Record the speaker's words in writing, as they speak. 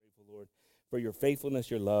Lord, for your faithfulness,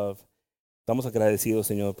 your love. Estamos agradecidos,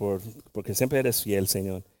 Señor, porque siempre eres fiel,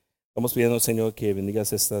 Señor. Estamos pidiendo, Señor, que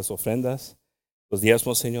bendigas estas ofrendas, los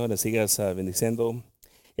diezmos, Señor, y sigas bendiciendo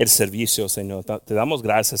el servicio, Señor. Te damos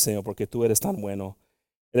gracias, Señor, porque tú eres tan bueno.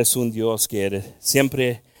 Eres un Dios que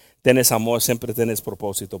siempre tienes amor, siempre tienes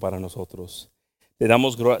propósito para nosotros. Te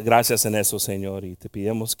damos gracias en eso, Señor, y te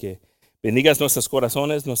pedimos que bendigas nuestros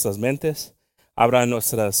corazones, nuestras mentes, abra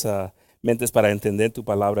nuestras mentes para entender tu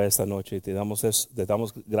palabra esta noche. Y te damos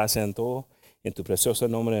gracias en todo, en tu precioso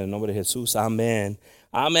nombre, en el nombre de Jesús. Amén.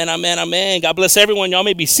 Amen, amen, amen. God bless everyone. Y'all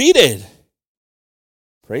may be seated.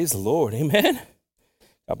 Praise the Lord. Amen.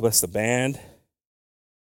 God bless the band.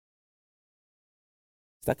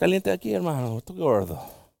 Está caliente aquí, hermano. Estoy gordo.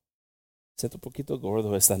 Siento un poquito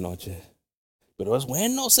gordo esta noche. Pero es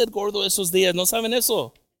bueno ser gordo esos días. ¿No saben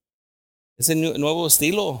eso? Ese nuevo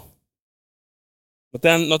estilo.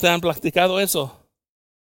 ¿No te han platicado eso?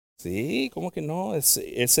 Sí, ¿cómo que no?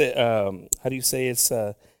 Ese, how do you say, es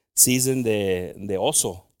season de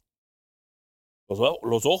oso.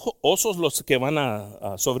 Los osos los que van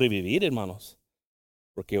a sobrevivir, hermanos.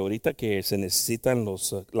 Porque ahorita que se necesitan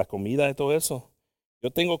la comida y todo eso. Yo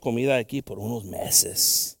tengo comida aquí por unos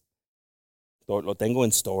meses. Lo tengo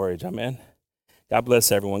en storage, amen. God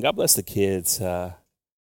bless everyone. God bless the kids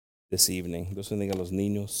this evening. Dios bendiga a los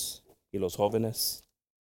niños y los jóvenes.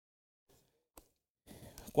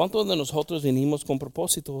 ¿Cuántos de nosotros vinimos con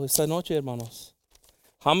propósito esta noche, hermanos?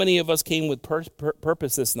 How many of us came with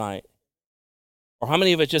purpose this night? Or how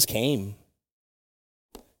many of us just came?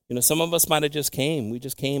 You know, some of us might have just came. We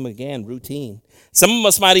just came again, routine. Some of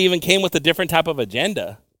us might have even came with a different type of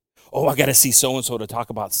agenda. Oh, I got to see so-and-so to talk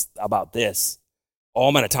about this. Oh,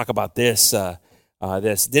 I'm going to talk about this.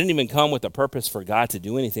 This didn't even come with a purpose for God to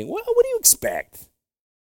do anything. Well, what do you expect?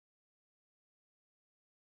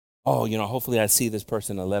 Oh, you know, hopefully I see this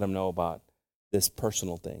person and let them know about this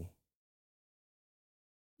personal thing.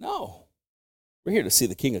 No, we're here to see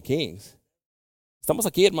the King of Kings. Estamos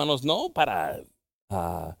aquí, hermanos, no para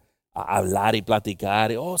hablar y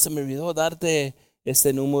platicar. Oh, se me olvidó darte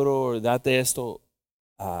este número, darte esto,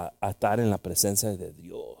 a estar en la presencia de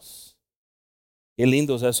Dios. Qué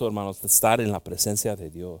lindo es eso, hermanos, estar en la presencia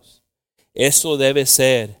de Dios. Eso debe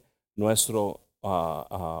ser nuestro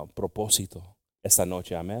propósito esta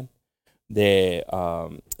noche, amén. De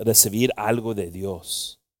recibir algo de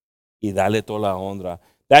Dios y darle toda la honra.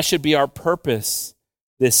 That should be our purpose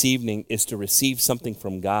this evening, is to receive something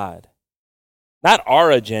from God. Not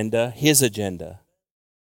our agenda, His agenda.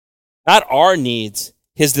 Not our needs,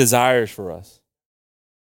 His desires for us.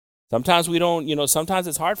 Sometimes we don't, sometimes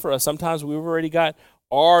it's hard for us. Sometimes we've already got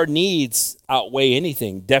our needs outweigh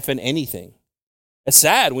anything, deafen anything. It's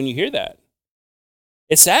sad when you hear that.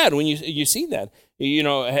 It's sad when you see that. You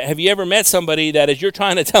know, have you ever met somebody that as you're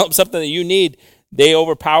trying to tell them something that you need, they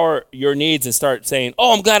overpower your needs and start saying,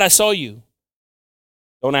 oh, I'm glad I saw you.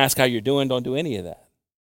 Don't ask how you're doing. Don't do any of that.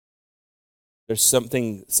 There's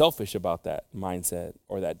something selfish about that mindset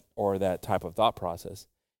or that type of thought process.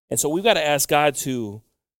 And so we've got to ask God to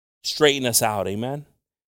straighten us out. Amen.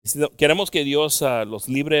 Queremos que Dios los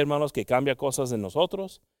libre, hermanos, que cambie cosas en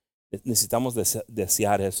nosotros. Necesitamos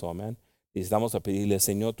desear eso. Amén. Necesitamos pedirle,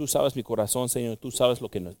 Señor, tú sabes mi corazón, Señor, tú sabes lo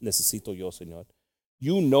que necesito yo, Señor.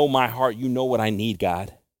 You know my heart. You know what I need,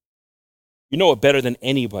 God. You know it better than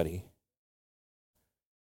anybody.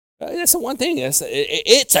 That's the one thing.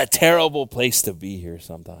 It's a terrible place to be here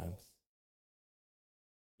sometimes.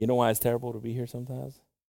 You know why it's terrible to be here sometimes?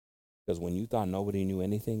 Because when you thought nobody knew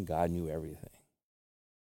anything, God knew everything.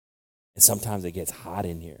 And sometimes it gets hot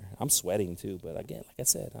in here. I'm sweating too, but again, like I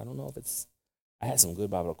said, I don't know if it's... I had some good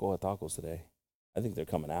barbacoa tacos today. I think they're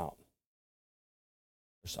coming out.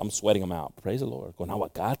 I'm sweating them out. Praise the Lord. Con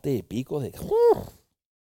aguacate, pico de...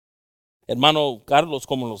 Hermano Carlos,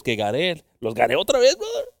 como los que garé. Los garé otra vez,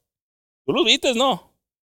 brother. ¿Tú los viste? No.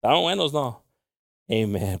 Estaban buenos, no.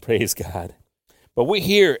 Amen. Praise God. But we're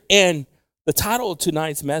here, and the title of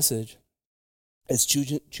tonight's message is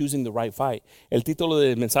choosing the right fight. El título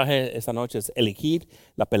del mensaje esta noche es Elegir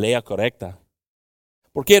la pelea correcta.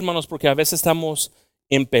 ¿Por qué, hermanos? Porque a veces estamos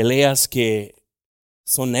en peleas que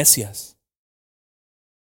son necias.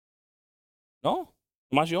 ¿No?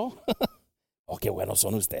 ¿Más yo? Oh, qué buenos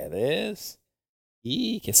son ustedes.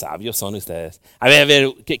 Y qué sabios son ustedes. A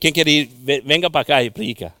ver, ¿quién quiere ir? Venga para acá y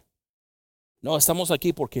explica. No, estamos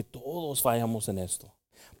aquí porque todos fallamos en esto.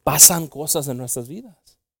 Pasan cosas en nuestras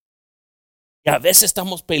vidas. Y a veces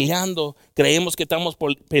estamos peleando, creemos que estamos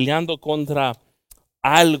peleando contra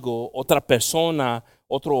algo, otra persona,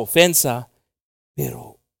 otra ofensa,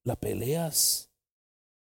 pero la peleas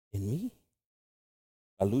en mí.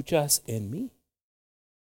 La luchas en mí.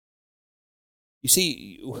 You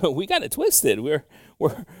see, we got it twisted.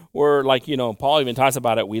 We're like, Paul even talks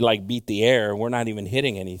about it. We like beat the air. We're not even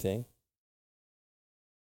hitting anything.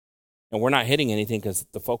 And we're not hitting anything because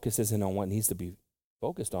the focus isn't on what needs to be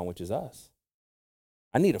focused on, which is us.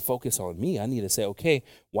 I need to focus on me. I need to say, okay,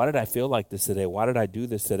 why did I feel like this today? Why did I do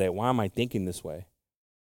this today? Why am I thinking this way?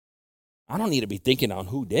 I don't need to be thinking on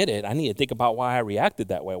who did it. I need to think about why I reacted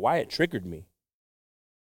that way, why it triggered me.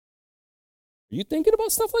 Are you thinking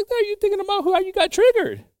about stuff like that? Are you thinking about how you got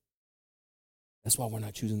triggered? That's why we're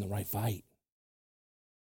not choosing the right fight.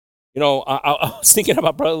 I was thinking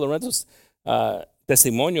about Brother Lorenzo's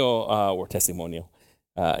testimonio,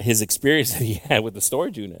 his experience that he had with the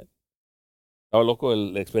storage unit. Estaba loco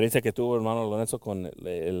la experiencia que tuvo hermano Lorenzo con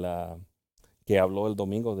que habló el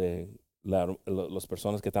domingo de las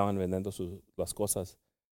personas que estaban vendiendo las cosas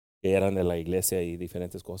que eran de la iglesia y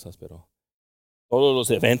diferentes cosas, pero todos los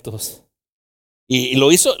eventos. Y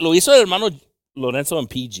lo hizo el hermano Lorenzo en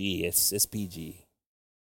PG, es PG.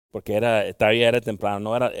 Porque todavía era temprano,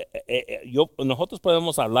 no era, nosotros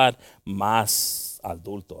podemos hablar más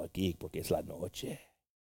adulto aquí porque es la noche.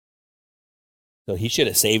 So he should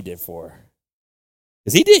have saved it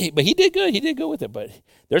because he did good with it. But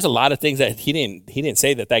there's a lot of things that he didn't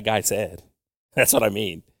say that guy said. That's what I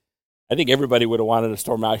mean. I think everybody would have wanted to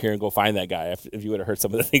storm out here and go find that guy if you would have heard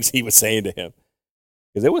some of the things he was saying to him.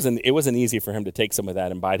 Because it wasn't easy for him to take some of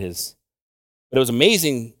that and bite his. But it was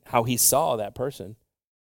amazing how he saw that person.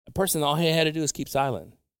 A person, all he had to do is keep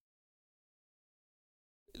silent.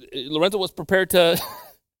 Lorenzo was prepared to,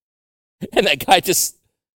 and that guy just,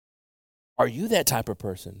 are you that type of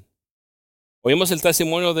person? Oímos el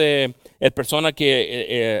testimonio de la persona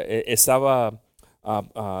que estaba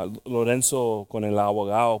Lorenzo con el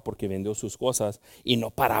abogado porque vendió sus cosas y no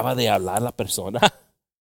paraba de hablar la persona.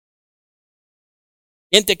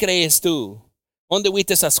 ¿Quién te crees tú? ¿Dónde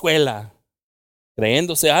fuiste a esa escuela?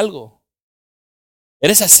 Creyéndose algo.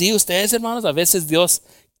 ¿Eres así ustedes, hermanos? A veces Dios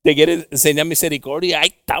te quiere enseñar misericordia. Ahí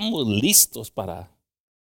estamos listos para.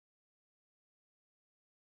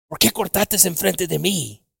 ¿Por qué cortaste enfrente de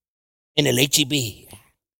mí en el H-E-B?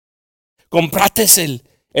 Compraste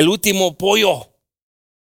el último pollo.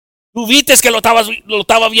 Tú viste que lo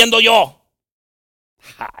estaba viendo yo.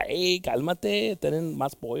 Ay, cálmate. Tienen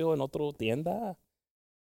más pollo en otra tienda.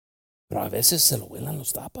 Pero a veces se lo vuelan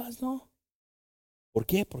los tapas, ¿no? ¿Por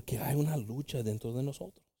qué? Porque hay una lucha dentro de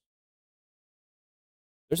nosotros.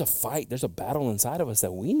 There's a fight, there's a battle inside of us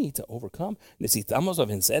that we need to overcome. Necesitamos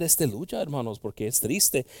vencer esta lucha, hermanos, porque es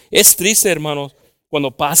triste. Es triste, hermanos,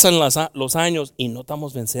 cuando pasan los años y no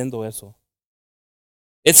estamos venciendo eso.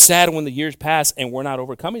 It's sad when the years pass and we're not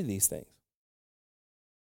overcoming these things.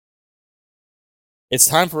 It's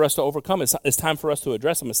time for us to overcome. It's time for us to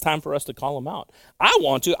address them. It's time for us to call them out. I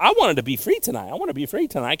wanted to be free tonight. I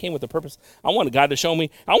came with a purpose. I want God to show me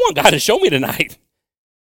tonight.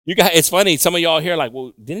 You guys, it's funny. Some of y'all here are like,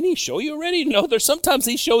 well, didn't he show you already? No, sometimes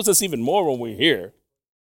he shows us even more when we're here.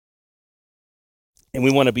 And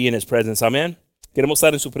we want to be in his presence. Amen. Queremos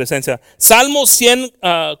estar en su presencia. Salmo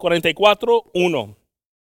 144:1.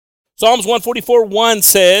 Psalms 144:1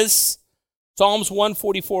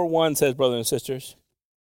 says, brothers and sisters,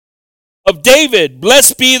 of David,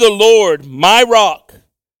 blessed be the Lord, my rock,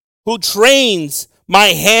 who trains my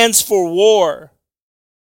hands for war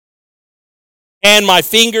and my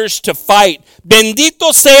fingers to fight.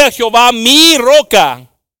 Bendito sea Jehová, mi roca,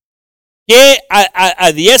 que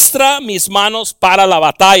adiestra mis manos para la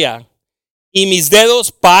batalla y mis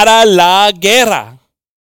dedos para la guerra.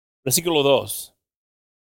 Versículo 2.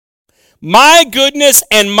 My goodness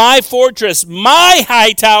and my fortress, my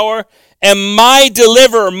high tower and my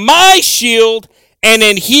deliverer, my shield, and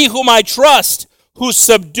in he whom I trust, who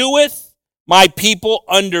subdueth my people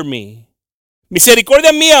under me.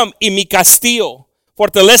 Misericordia mía y mi castillo,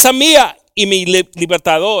 fortaleza mía y mi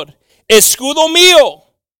libertador, escudo mío,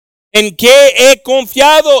 en que he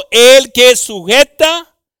confiado, el que sujeta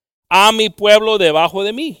a mi pueblo debajo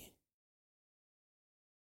de mí.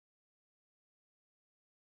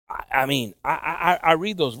 I mean, I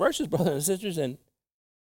read those verses, brothers and sisters, and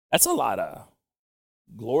that's a lot of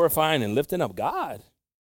glorifying and lifting up God.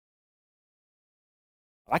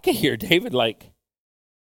 I can hear David like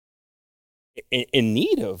in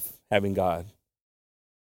need of having God,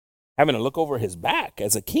 having to look over his back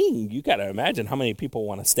as a king. You got to imagine how many people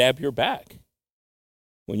want to stab your back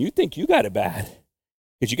when you think you got it bad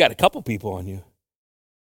because you got a couple people on you.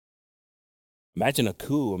 Imagine a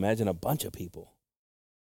coup. Imagine a bunch of people.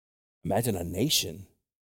 Imagine a nation.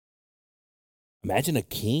 Imagine a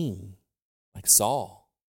king like Saul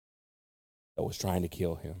that was trying to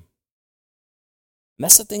kill him. And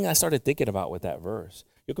that's the thing I started thinking about with that verse.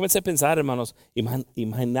 Yo comencé a pensar, hermanos,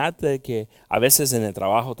 imagínate que a veces en el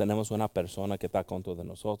trabajo tenemos una persona que está contra de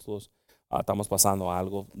nosotros, estamos pasando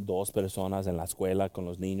algo, dos personas en la escuela con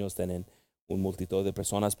los niños tienen un multitud de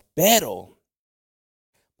personas, pero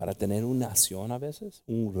para tener una nación a veces,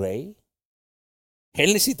 un rey,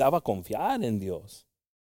 él necesitaba confiar en Dios.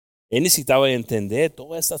 Él necesitaba entender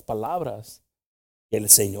todas estas palabras. El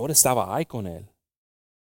Señor estaba ahí con él.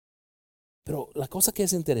 Pero la cosa que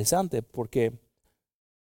es interesante, porque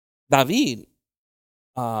David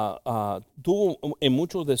tuvo en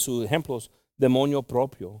muchos de sus ejemplos demonio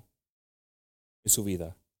propio en su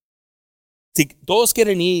vida. Si todos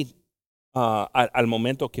quieren ir al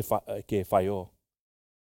momento que falló,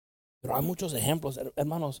 pero hay muchos ejemplos,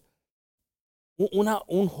 hermanos.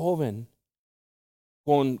 Un joven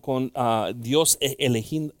con Dios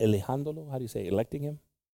elijándolo, how do you say, electing him,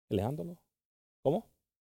 elijándolo, ¿cómo?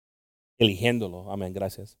 Eligiéndolo, amén,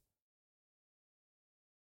 gracias.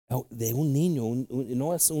 De un niño,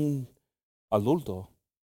 no es un adulto,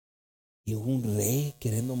 y un rey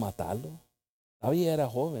queriendo matarlo. Todavía era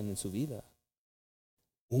joven en su vida.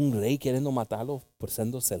 Un rey queriendo matarlo por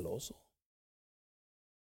siendo celoso.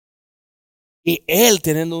 Y él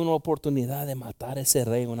teniendo una oportunidad de matar a ese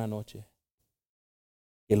rey una noche.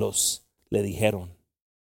 Que le dijeron,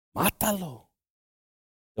 mátalo.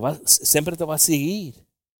 Siempre te va a seguir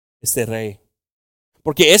este rey.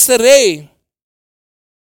 Porque este rey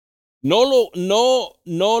no lo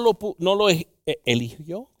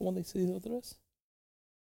eligió. ¿Cómo dice otra vez?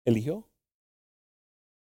 Eligió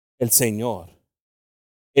el Señor.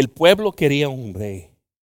 El pueblo quería un rey.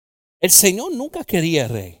 El Señor nunca quería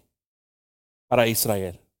rey para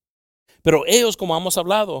Israel. Pero ellos, como hemos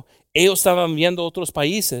hablado, ellos estaban viendo otros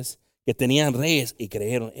países que tenían reyes y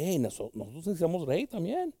creyeron, nosotros necesitamos rey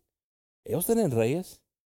también. Ellos tienen reyes.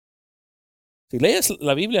 Si lees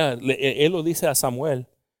la Biblia, él lo dice a Samuel,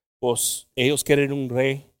 pues ellos quieren un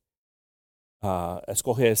rey,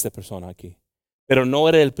 escoge a esta persona aquí. Pero no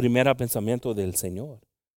era el primer pensamiento del Señor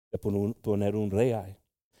de poner un rey ahí.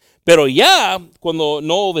 Pero ya cuando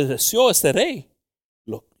no obedeció a este rey,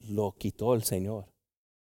 lo quitó el Señor.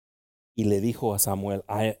 Y le dijo a Samuel,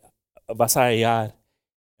 vas a hallar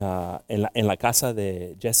en la casa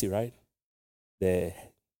de Jesse, right?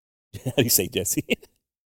 How do you say Jesse?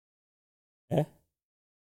 ¿Eh?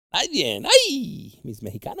 Ay, bien, ay, mis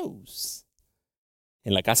mexicanos.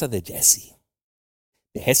 En la casa de Jesse.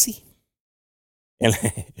 ¿De Jesse? En la,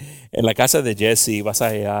 en la casa de Jesse vas a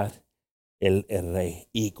hallar el rey.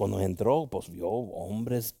 Y cuando entró, pues vio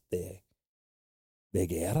hombres de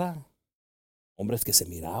guerra, hombres que se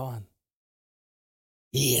miraban.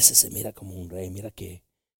 Y ese se mira como un rey, mira qué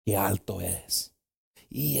alto es.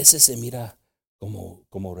 Y ese se mira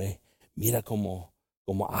como rey, mira como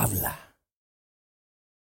habla.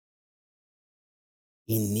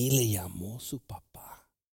 Y ni le llamó su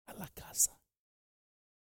papá a la casa.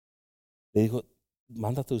 Le dijo,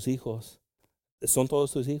 manda a tus hijos. ¿Son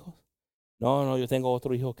todos tus hijos? No, yo tengo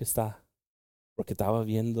otro hijo que está. Porque estaba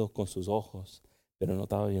viendo con sus ojos, pero no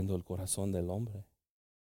estaba viendo el corazón del hombre.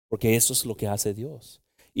 Porque eso es lo que hace Dios.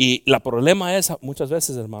 Y el problema es muchas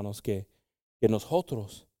veces, hermanos, que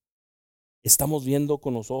nosotros estamos viendo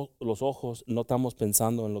con los ojos, no estamos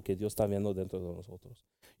pensando en lo que Dios está viendo dentro de nosotros.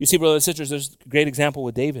 You see, brothers and sisters, there's a great example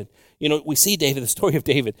with David. You know, we see David, the story of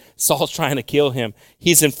David. Saul's trying to kill him.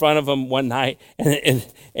 He's in front of him one night,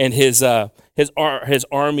 and his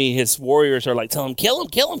army, his warriors are like, tell him, kill him.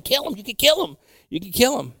 You can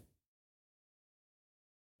kill him.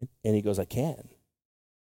 And he goes, I can.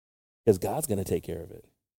 Because God's going to take care of it.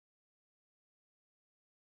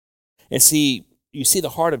 And see, you see the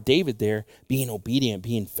heart of David there, being obedient,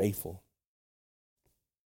 being faithful.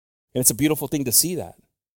 And it's a beautiful thing to see that.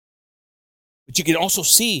 But you can also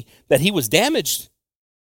see that he was damaged.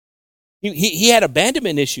 He had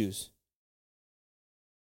abandonment issues.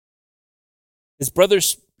 His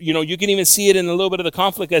brothers, you know, you can even see it in a little bit of the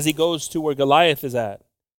conflict as he goes to where Goliath is at.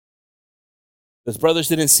 His brothers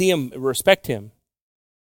didn't see him, respect him.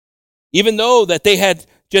 Even though that they had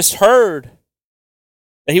just heard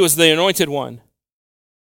that he was the anointed one.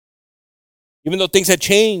 Even though things had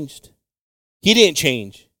changed, he didn't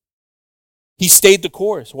change. He stayed the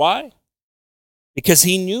course. Why? Because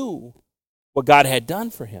he knew what God had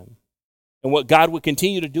done for him and what God would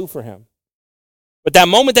continue to do for him. But that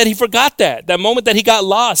moment that he forgot that moment that he got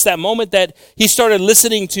lost, that moment that he started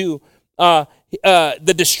listening to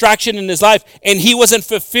the distraction in his life, and he wasn't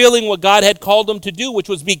fulfilling what God had called him to do, which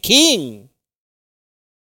was be king,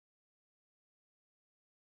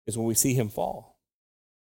 is when we see him fall.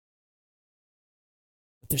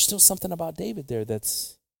 But there's still something about David there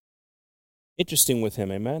that's interesting with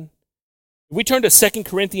him, amen? If we turn to 2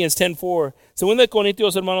 Corinthians 10:4, 2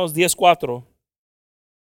 Corintios, hermanos, 10:4,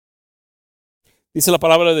 dice la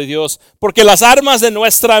palabra de Dios, porque las armas de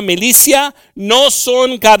nuestra milicia no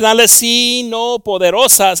son carnales, sino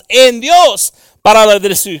poderosas en Dios para la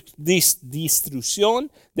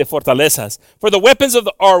destrucción de fortalezas. For the weapons of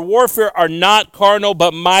our warfare are not carnal,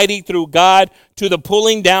 but mighty through God to the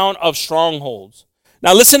pulling down of strongholds.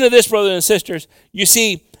 Now listen to this, brothers and sisters. You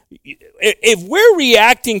see, if we're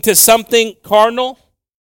reacting to something carnal,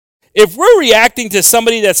 if we're reacting to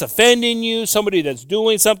somebody that's offending you, somebody that's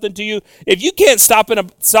doing something to you, if you can't stop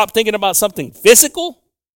thinking about something physical,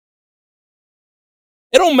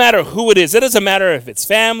 it don't matter who it is. It doesn't matter if it's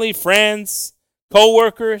family, friends,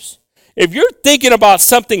 co-workers. If you're thinking about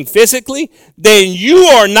something physically, then you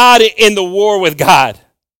are not in the war with God.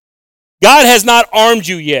 God has not armed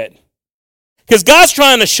you yet. Because God's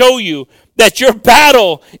trying to show you that your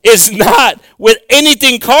battle is not with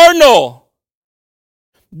anything carnal.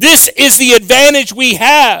 This is the advantage we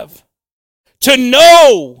have, to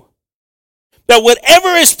know that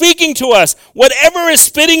whatever is speaking to us, whatever is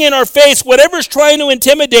spitting in our face, whatever is trying to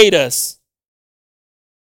intimidate us,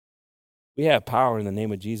 we have power in the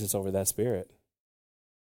name of Jesus over that spirit.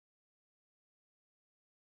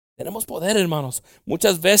 Tenemos poder, hermanos.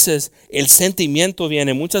 Muchas veces el sentimiento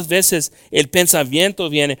viene, muchas veces el pensamiento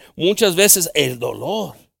viene, muchas veces el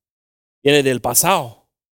dolor viene del pasado.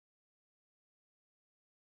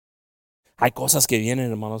 Hay cosas que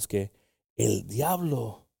vienen, hermanos, que el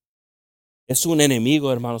diablo es un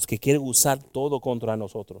enemigo, hermanos, que quiere usar todo contra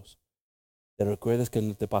nosotros. Te recuerdas que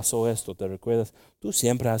te pasó esto, te recuerdas, tú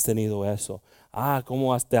siempre has tenido eso.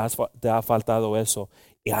 ¿Cómo te ha faltado eso?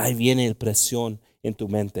 Y ahí viene presión en tu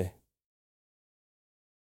mente.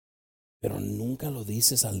 Pero nunca lo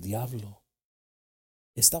dices al diablo.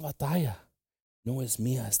 Esta batalla no es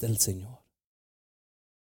mía, es del Señor.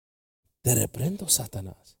 Te reprendo,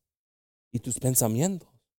 Satanás, y tus pensamientos.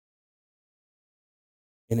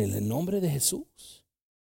 En el nombre de Jesús.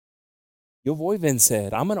 Yo voy a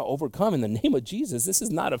vencer. I'm going to overcome in the name of Jesus. This is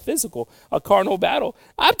not a carnal battle.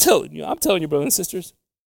 I'm telling you, brothers and sisters,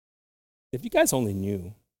 if you guys only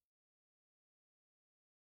knew,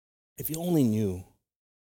 if you only knew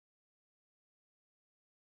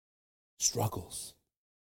struggles.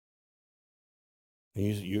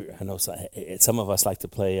 I know some of us like to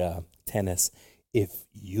play tennis. If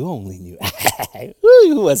you only knew.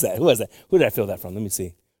 Who was that? Who did I feel that from? Let me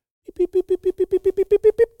see.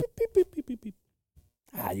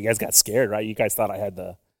 You guys got scared, right? You guys thought I had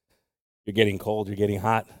you're getting cold, you're getting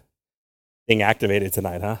hot thing activated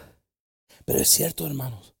tonight, huh? Pero es cierto,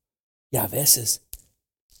 hermanos. Y a veces,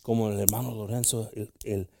 como el hermano Lorenzo,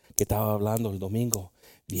 el que estaba hablando el domingo,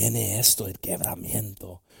 viene esto, el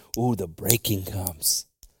quebramiento. The breaking comes.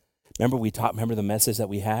 Remember the message that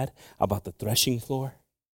we had about the threshing floor?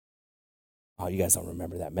 Oh, you guys don't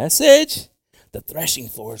remember that message? The threshing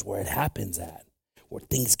floor is where it happens at, where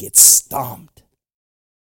things get stomped,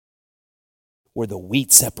 where the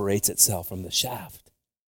wheat separates itself from the shaft.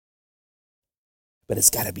 But it's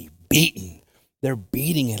got to be beaten. They're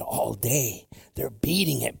beating it all day. They're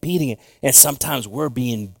beating it. And sometimes we're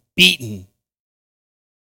being beaten.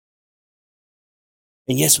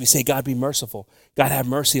 And yes, we say, God, be merciful. God, have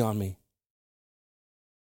mercy on me.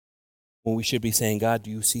 When we should be saying, God, do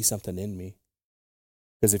you see something in me?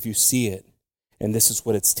 Because if you see it, and this is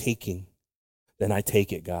what it's taking, then I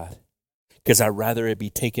take it, God. Because I'd rather it be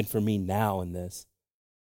taken from me now in this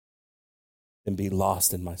than be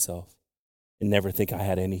lost in myself and never think I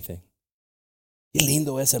had anything. Qué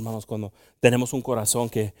lindo es, hermanos, cuando tenemos un corazón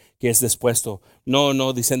que es dispuesto.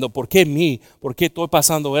 No diciendo, ¿por qué mí? ¿Por qué estoy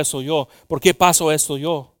pasando eso yo? ¿Por qué paso esto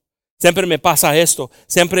yo? Siempre me pasa esto.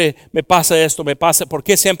 Siempre me pasa esto. ¿Por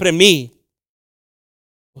qué siempre mí?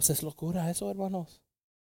 Pues es locura eso, hermanos.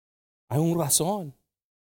 Hay una razón.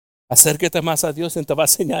 Acércate más a Dios y te va a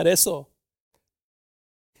enseñar eso.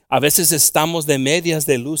 A veces estamos de medias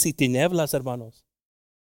de luz y tinieblas, hermanos.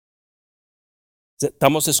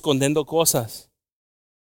 Estamos escondiendo cosas.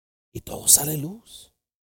 Y todo sale luz.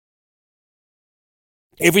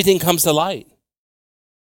 Everything comes to light.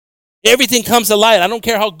 Everything comes to light. I don't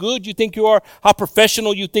care how good you think you are, how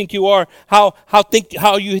professional you think you are, how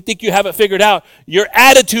you think you have it figured out. Your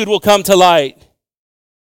attitude will come to light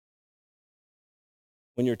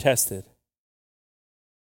when you're tested.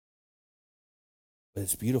 But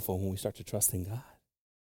it's beautiful when we start to trust in God.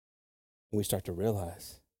 When we start to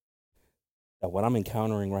realize that what I'm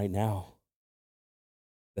encountering right now,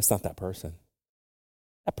 that's not that person.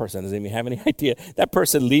 That person doesn't even have any idea. That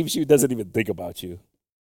person leaves you, doesn't even think about you.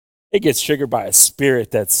 It gets triggered by a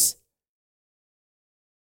spirit that's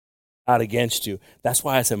out against you. That's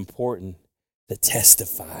why it's important to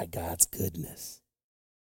testify God's goodness.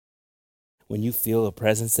 When you feel the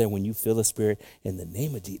presence there, when you feel the Spirit, in the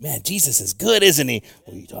name of Jesus, man, Jesus is good, isn't he?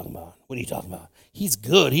 What are you talking about? What are you talking about? He's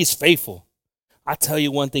good. He's faithful. I tell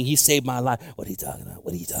you one thing, he saved my life. What are you talking about?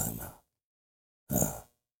 What are you talking about? What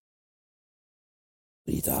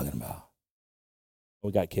are you talking about?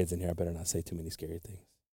 We got kids in here. I better not say too many scary things.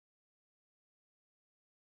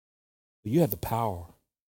 But you have the power.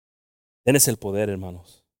 Tienes el poder,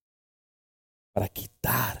 hermanos, para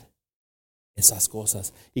quitar esas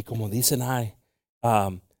cosas. Y como dicen ahí,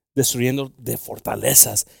 destruyendo de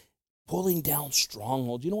fortalezas, pulling down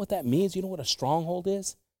strongholds. You know what that means? You know what a stronghold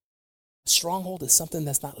is? A stronghold is something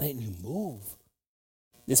that's not letting you move.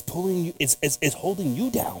 It's pulling you, it's holding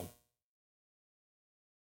you down.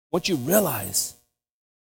 Once you realize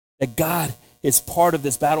that God is part of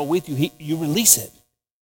this battle with you, you release it.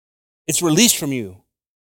 It's released from you.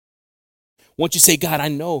 Once you say, God, I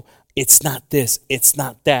know it's not this, it's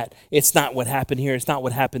not that, it's not what happened here, it's not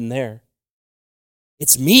what happened there.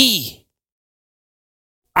 It's me.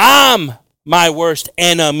 I'm my worst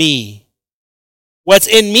enemy. What's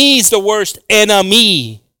in me is the worst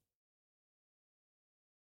enemy.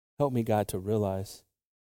 Help me, God, to realize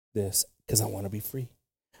this, because I want to be free.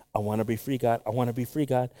 I want to be free, God. I want to be free,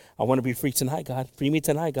 God. I want to be free tonight, God. Free me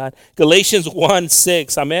tonight, God. Galatians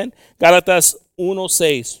 1:6. Amen. Gálatas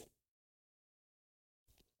 1:6.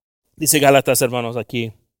 Dice Gálatas, hermanos,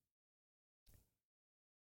 aquí.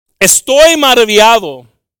 Estoy maravillado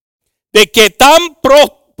de que tan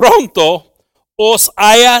pronto os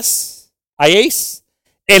hayáis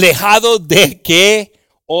alejado de que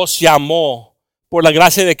os llamó por la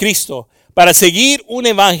gracia de Cristo para seguir un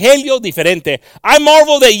evangelio diferente. I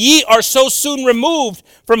marvel that ye are so soon removed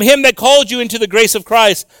from him that called you into the grace of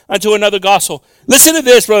Christ unto another gospel. Listen to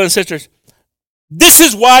this, brothers and sisters. This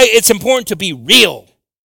is why it's important to be real.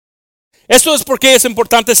 Esto es porque es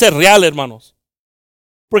importante ser real, hermanos.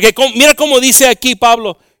 Porque mira cómo dice aquí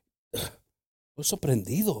Pablo. Estoy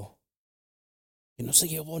sorprendido que no se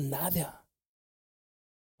llevó nada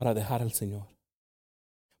para dejar al Señor.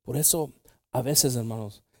 Por eso, a veces,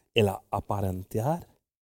 hermanos, el aparentar,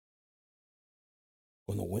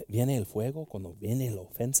 cuando viene el fuego, cuando viene la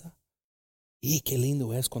ofensa, y qué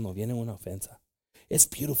lindo es cuando viene una ofensa. It's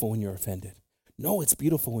beautiful when you're offended. No, it's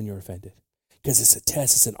beautiful when you're offended. Because it's a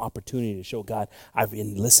test, it's an opportunity to show God, I've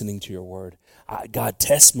been listening to your word. God,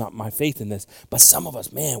 test my faith in this. But some of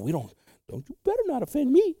us, man, you better not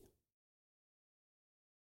offend me.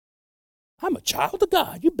 I'm a child of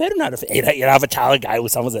God. You better not offend. You have a child of God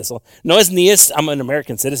with someone says so. No, I'm an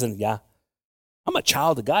American citizen. Yeah. I'm a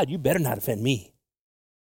child of God. You better not offend me.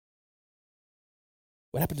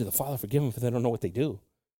 What happened to the Father? Forgive them for they don't know what they do.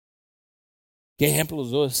 ¿Qué ejemplos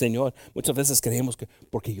dio el Señor? Muchas veces creemos que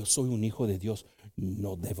porque yo soy un hijo de Dios,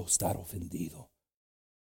 no debo estar ofendido.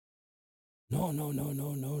 No.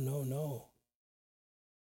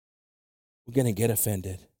 We're going to get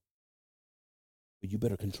offended. But you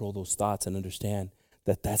better control those thoughts and understand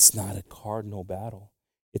that that's not a cardinal battle.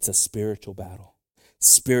 It's a spiritual battle.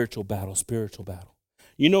 Spiritual battle.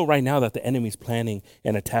 You know right now that the enemy's planning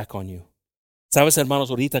an attack on you. ¿Sabes, hermanos,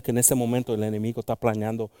 ahorita que en este momento el enemigo está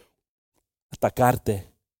planeando atacarte?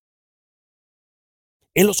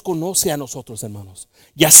 Él los conoce a nosotros, hermanos.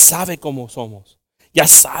 Ya sabe cómo somos. Ya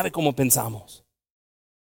sabe cómo pensamos.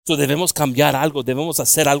 So debemos cambiar algo. Debemos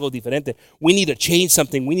hacer algo diferente. We need to change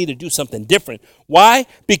something. We need to do something different. Why?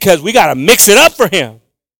 Because we got to mix it up for him.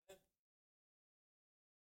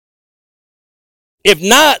 If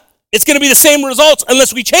not, it's going to be the same results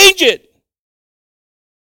unless we change it.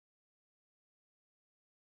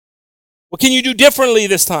 What can you do differently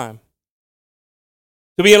this time?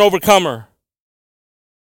 To be an overcomer.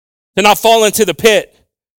 To not fall into the pit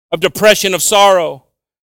of depression, of sorrow,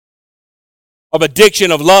 of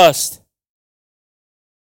addiction, of lust.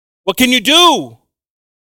 What can you do?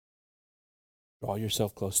 Draw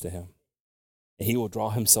yourself close to him. And he will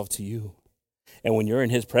draw himself to you. And when you're in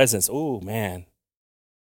his presence, oh man.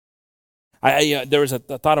 There was a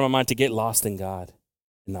thought in my mind to get lost in God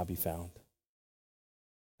and not be found.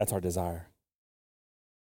 That's our desire.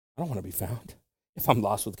 I don't want to be found. If I'm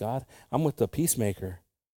lost with God, I'm with the peacemaker.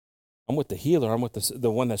 I'm with the healer. I'm with the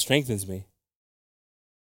one that strengthens me.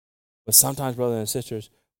 But sometimes, brothers and sisters,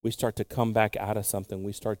 we start to come back out of something.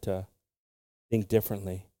 We start to think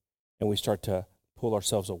differently. And we start to pull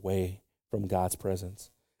ourselves away from God's presence.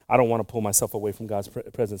 I don't want to pull myself away from God's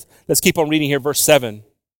presence. Let's keep on reading here, verse 7.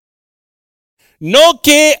 No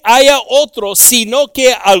que haya otros, sino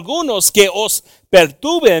que algunos que os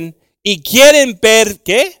perturben y quieren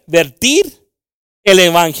vertir El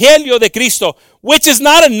Evangelio de Cristo, which is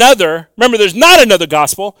not another. Remember, there's not another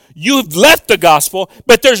gospel. You've left the gospel,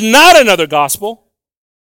 but there's not another gospel.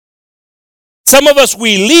 Some of us,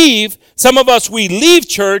 we leave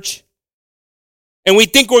church, and we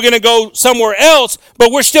think we're going to go somewhere else,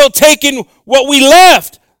 but we're still taking what we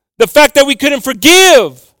left. The fact that we couldn't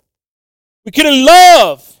forgive. We couldn't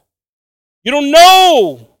love. You don't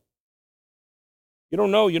know. You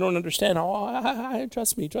don't know. You don't understand. Oh,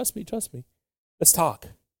 trust me. Let's talk.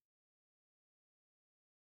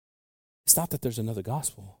 It's not that there's another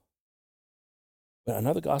gospel. But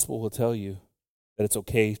another gospel will tell you that it's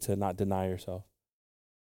okay to not deny yourself.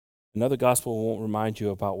 Another gospel won't remind you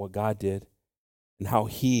about what God did and how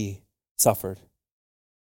he suffered.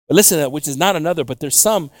 But listen to that, which is not another, but there's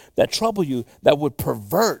some that trouble you that would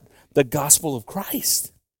pervert the gospel of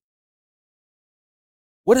Christ.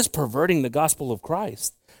 What is perverting the gospel of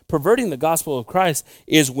Christ? Perverting the gospel of Christ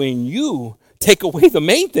is when you take away the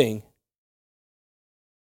main thing,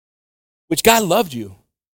 which God loved you.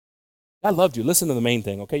 God loved you. Listen to the main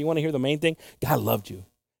thing, okay? You want to hear the main thing? God loved you.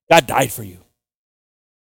 God died for you.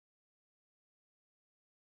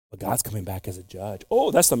 But God's coming back as a judge.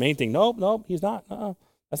 Oh, that's the main thing. No, he's not.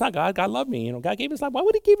 That's not God. God loved me. You know, God gave his life. Why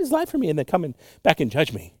would he give his life for me and then come back and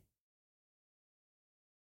judge me?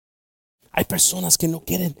 Hay personas que no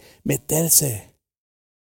quieren meterse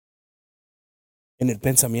en el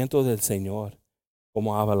pensamiento del Señor,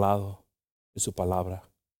 como ha hablado en su palabra.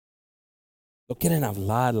 No quieren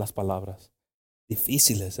hablar las palabras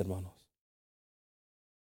difíciles, hermanos.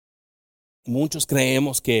 Muchos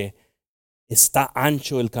creemos que está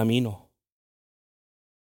ancho el camino.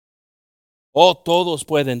 Oh, todos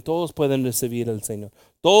pueden recibir al Señor.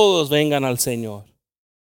 Todos vengan al Señor.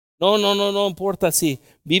 No importa si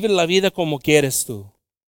vive la vida como quieres tú.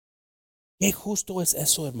 Qué justo es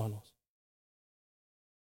eso, hermanos.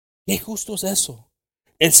 Qué justo es eso.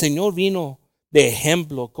 El Señor vino de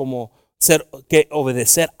ejemplo como que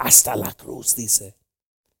obedecer hasta la cruz, dice.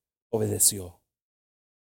 Obedeció.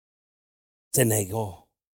 Se negó.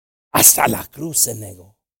 Hasta la cruz se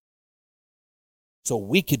negó. So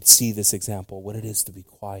we could see this example, what it is to be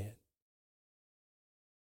quiet.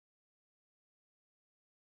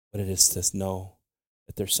 What it is to know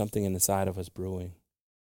that there's something inside of us brewing.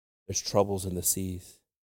 There's troubles in the seas.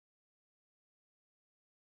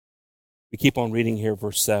 We keep on reading here,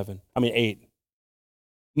 verse 8.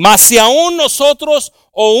 Mas si aún nosotros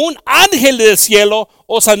o un ángel del cielo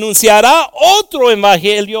os anunciará otro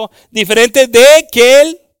evangelio diferente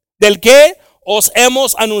del que os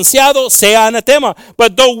hemos anunciado, sea anatema.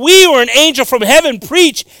 But though we or an angel from heaven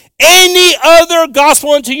preach any other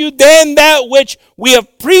gospel unto you than that which we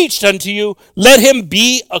have preached unto you, let him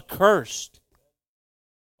be accursed.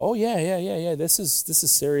 Oh yeah. This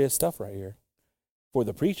is serious stuff right here for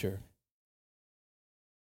the preacher.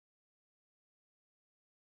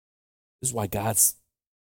 This is why God's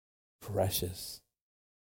precious,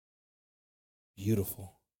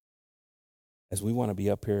 beautiful. As we want to be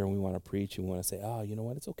up here and we want to preach and we want to say, oh, you know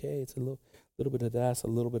what, it's okay. It's a little bit of that, a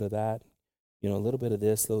little bit of that. You know, a little bit of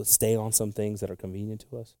this, stay on some things that are convenient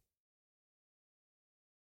to us.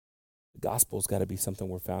 The gospel's got to be something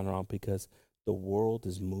we're found around because the world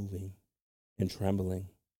is moving and trembling.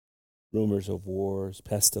 Rumors of wars,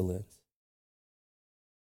 pestilence,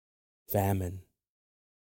 famine,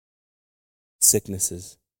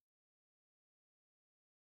 sicknesses.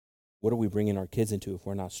 What are we bringing our kids into if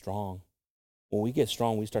we're not strong? When we get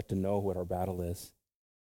strong, we start to know what our battle is.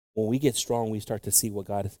 When we get strong, we start to see what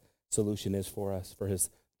God's solution is for us, for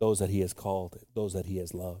those that he has called, those that he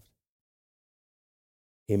has loved.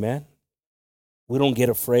 Amen? We don't get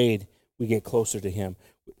afraid. We get closer to him.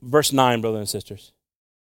 Verse 9, brothers and sisters.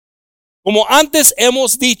 Como antes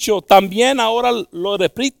hemos dicho, también ahora lo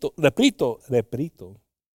repito.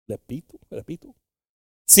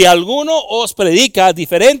 Si alguno os predica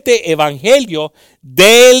diferente evangelio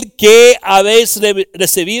del que habéis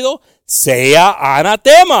recibido, sea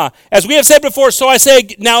anatema. As we have said before, so I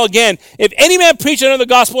say now again, if any man preach another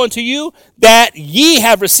gospel unto you that ye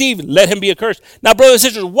have received, let him be accursed. Now, brothers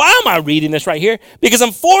and sisters, why am I reading this right here? Because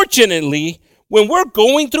unfortunately, when we're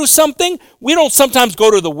going through something, we don't sometimes go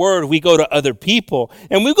to the word, we go to other people.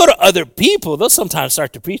 And we go to other people, they'll sometimes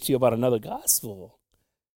start to preach to you about another gospel.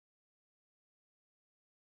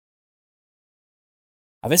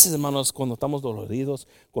 A veces, hermanos, cuando estamos doloridos,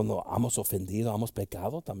 cuando hemos ofendido, hemos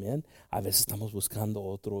pecado también, a veces estamos buscando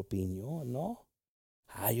otra opinión, ¿no?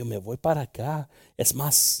 Yo me voy para acá. Es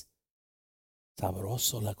más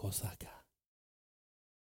sabroso la cosa acá.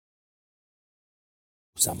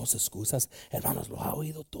 Usamos excusas. Hermanos, lo ha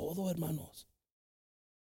oído todo, hermanos.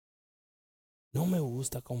 No me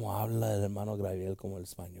gusta cómo habla el hermano Gabriel como el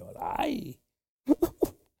español. Ay,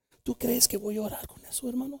 ¿tú crees que voy a orar con eso,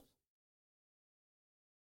 hermano?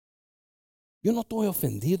 Yo no estoy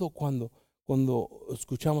ofendido cuando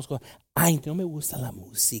escuchamos cosas. Ay, no me gusta la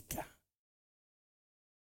música.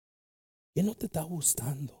 ¿Qué no te está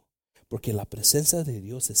gustando? Porque la presencia de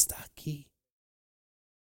Dios está aquí.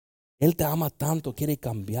 Él te ama tanto, quiere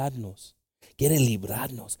cambiarnos, quiere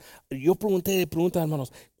librarnos. Yo pregunté,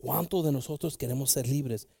 hermanos, ¿cuántos de nosotros queremos ser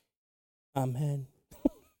libres? Amén.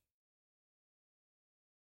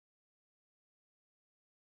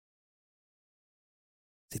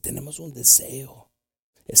 Si tenemos un deseo,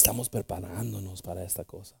 estamos preparándonos para esta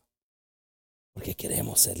cosa. Porque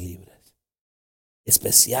queremos ser libres.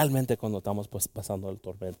 Especialmente cuando estamos pasando la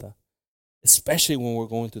tormenta. Especially when we're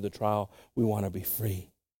going through the trial, we want to be free.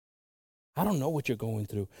 I don't know what you're going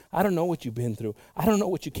through. I don't know what you've been through. I don't know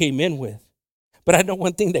what you came in with. But I know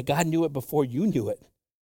one thing, that God knew it before you knew it.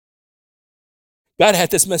 God had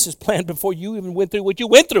this message planned before you even went through what you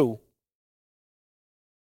went through.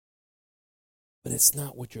 But it's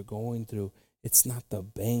not what you're going through. It's not the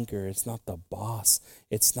banker. It's not the boss.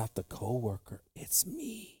 It's not the coworker. It's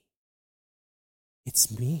me.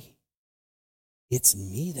 It's me. It's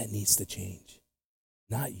me that needs to change.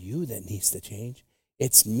 Not you that needs to change.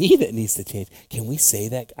 It's me that needs to change. Can we say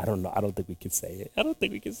that? I don't know. I don't think we can say it. I don't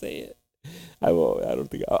think we can say it. I won't. I don't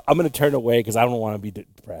think. I'm going to turn away because I don't want to be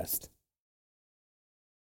depressed.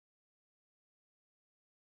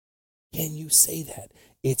 Can you say that?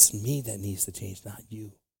 It's me that needs to change, not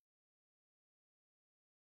you.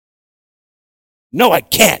 No, I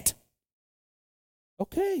can't.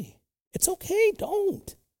 Okay. It's okay.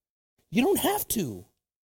 Don't. You don't have to.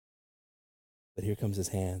 But here comes his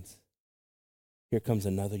hands. Here comes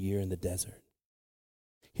another year in the desert.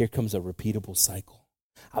 Here comes a repeatable cycle.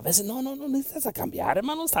 A veces no necesitas cambiar,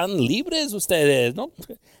 hermanos. Están libres ustedes, ¿no?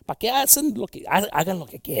 ¿Para qué hagan lo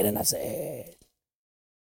que quieren hacer?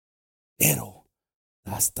 Pero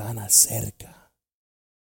están cerca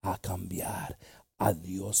a cambiar, a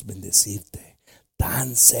Dios bendecirte.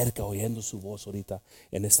 Tan cerca oyendo su voz ahorita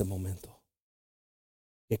en este momento.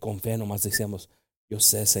 Que con fe nomás decimos, yo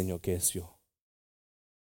sé, Señor, que es yo.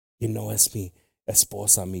 Y no es mi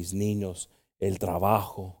esposa, mis niños, el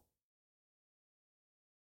trabajo,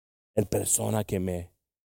 el persona que me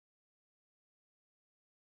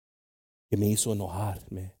hizo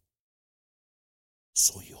enojarme.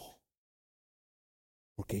 Soy yo.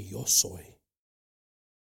 Porque yo soy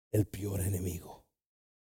el peor enemigo.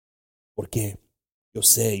 Porque yo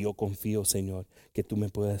sé, yo confío, Señor, que tú me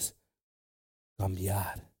puedes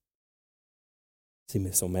cambiar si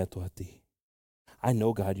me someto a ti. I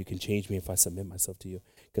know, God, you can change me if I submit myself to you,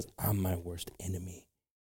 because I'm my worst enemy.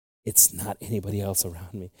 It's not anybody else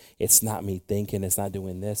around me. It's not me thinking, it's not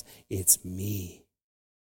doing this. It's me.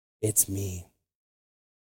 It's me.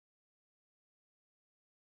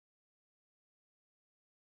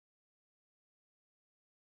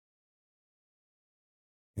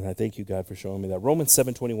 And I thank you, God, for showing me that. Romans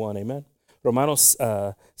 7:21, amen. Romanos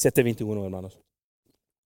 7:21, hermanos.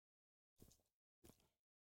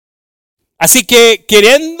 Así que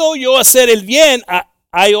queriendo yo hacer el bien,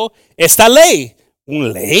 hallo esta ley. ¿Una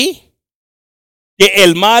ley? Que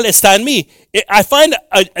el mal está en mí. I find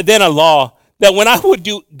then a law that when I would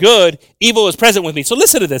do good, evil is present with me. So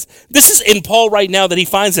listen to this. This is in Paul right now that he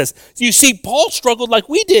finds this. You see, Paul struggled like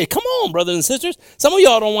we did. Come on, brothers and sisters. Some of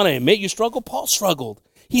y'all don't want to admit you struggle. Paul struggled.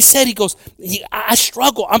 He said, I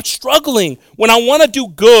struggle. I'm struggling when I want to do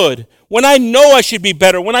good, when I know I should be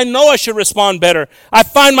better, when I know I should respond better. I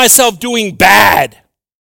find myself doing bad.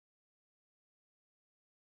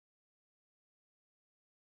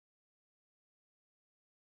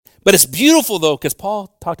 But it's beautiful, though, because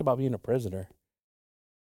Paul talked about being a prisoner.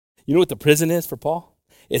 You know what the prison is for Paul?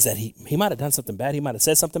 Is that he might have done something bad. He might have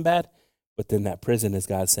said something bad. But then that prison is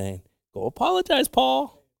God saying, go apologize,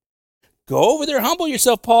 Paul. Go over there, humble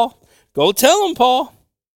yourself, Paul. Go tell him, Paul.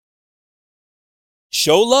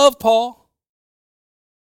 Show love, Paul.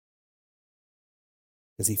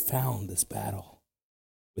 Because he found this battle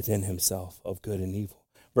within himself of good and evil.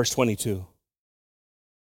 Verse 22.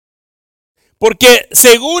 Porque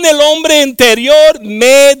según el hombre interior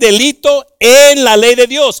me delito en la ley de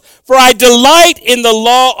Dios. For I delight in the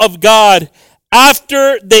law of God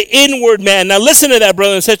after the inward man. Now listen to that,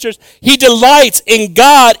 brothers and sisters. He delights in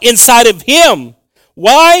God inside of him.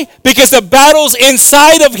 Why? Because the battle's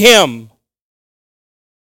inside of him.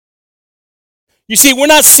 You see, we're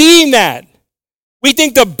not seeing that. We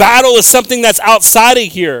think the battle is something that's outside of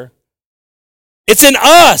here. It's in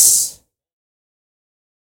us.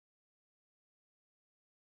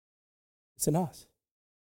 It's in us.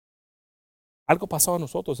 Algo pasó a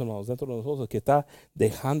nosotros, hermanos, dentro de nosotros, que está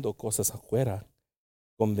dejando cosas afuera,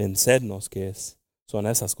 convencernos que son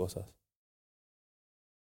esas cosas.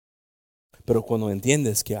 Pero cuando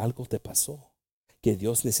entiendes que algo te pasó, que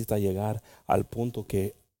Dios necesita llegar al punto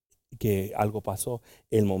que algo pasó,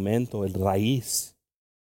 el momento, el raíz,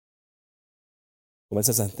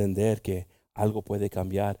 comienzas a entender que algo puede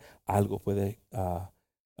cambiar, algo puede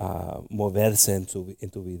moverse en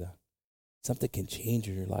tu vida. Something can change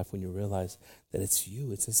in your life when you realize that it's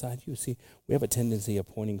you, it's inside you. See, we have a tendency of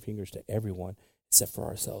pointing fingers to everyone except for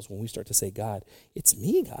ourselves. When we start to say, God, it's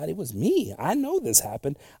me, God, it was me. I know this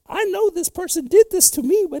happened. I know this person did this to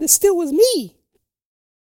me, but it still was me.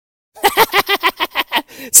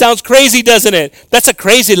 Sounds crazy, doesn't it? That's a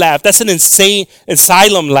crazy laugh. That's an insane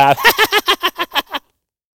asylum laugh.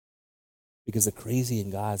 Because the crazy in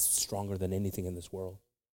God is stronger than anything in this world.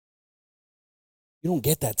 You don't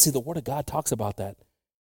get that. See, the Word of God talks about that.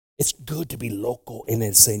 It's good to be loco en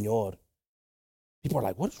el Señor. People are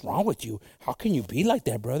like, what's wrong with you? How can you be like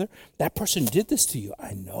that, brother? That person did this to you.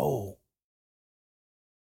 I know.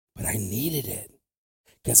 But I needed it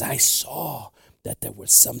because I saw that there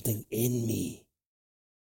was something in me.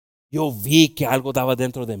 Yo vi que algo estaba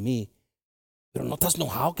dentro de mí. Pero no estás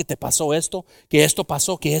enojado que te pasó esto, que esto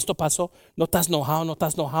pasó, que esto pasó. No estás enojado, no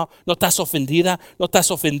estás enojado, no estás ofendida, no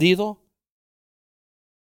estás ofendido.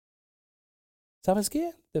 ¿Sabes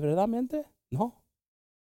qué? ¿De verdadmente? No.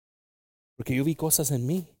 Porque yo vi cosas en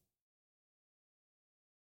mí.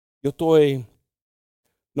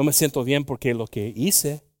 No me siento bien porque lo que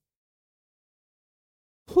hice.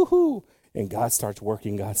 And God starts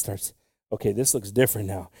working, okay, this looks different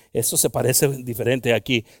now. Esto se parece diferente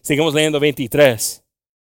aquí. Sigamos leyendo 23.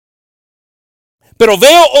 Pero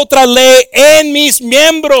veo otra ley en mis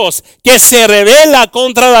miembros que se revela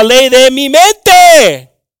contra la ley de mi mente.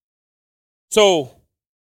 So,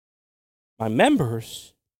 my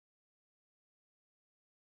members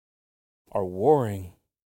are warring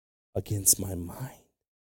against my mind.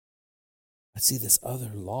 I see this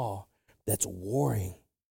other law that's warring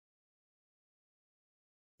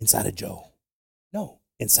inside of Joe. No,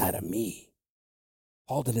 inside of me.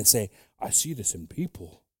 Paul didn't say, I see this in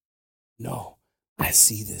people. No, I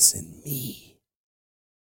see this in me.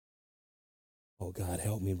 Oh, God,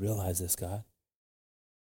 help me realize this, God.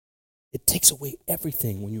 It takes away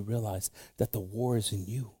everything when you realize that the war is in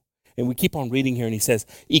you. And we keep on reading here, and he says,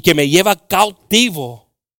 y que me lleva cautivo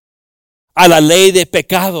a la ley de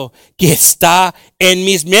pecado que está en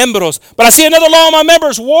mis miembros. But I see another law of my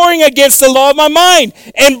members warring against the law of my mind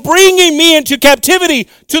and bringing me into captivity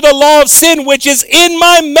to the law of sin which is in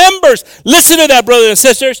my members. Listen to that, brothers and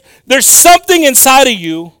sisters. There's something inside of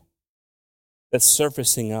you that's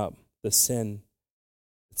surfacing up, the sin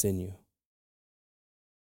that's in you.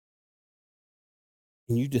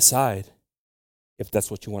 And you decide if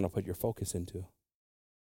that's what you want to put your focus into.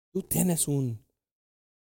 Tú tienes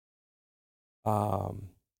a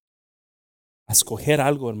escoger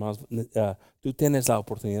algo, hermanos. Tú tienes la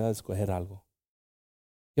oportunidad de escoger algo.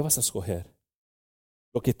 ¿Qué vas a escoger?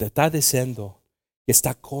 Lo que te está diciendo que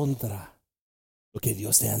está contra lo que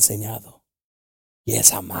Dios te ha enseñado. Y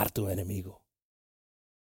es amar a tu enemigo.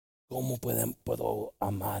 ¿Cómo puedo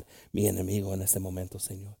amar a mi enemigo en este momento,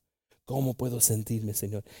 Señor? ¿Cómo puedo sentirme,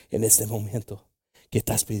 Señor, en este momento que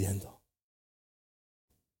estás pidiendo?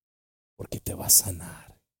 Porque te va a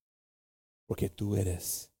sanar. Porque tú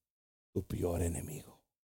eres tu peor enemigo.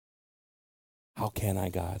 How can I,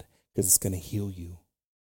 God? Because it's going to heal you.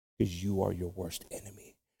 Because you are your worst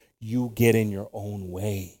enemy. You get in your own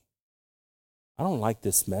way. I don't like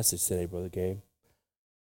this message today, Brother Gabe.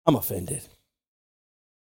 I'm offended.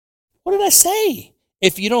 What did I say?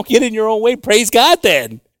 If you don't get in your own way, praise God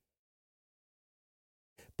then.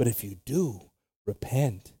 But if you do,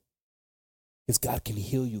 repent. Because God can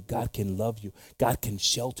heal you. God can love you. God can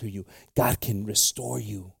shelter you. God can restore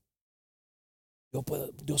you.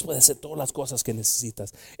 Dios puede hacer todas las cosas que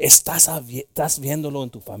necesitas. Estás viéndolo en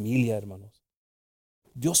tu familia, hermanos.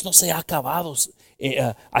 Dios no se ha acabado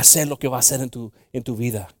hacer lo que va a hacer en tu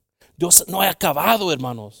vida. Dios no ha acabado,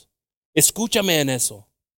 hermanos. Escúchame en eso.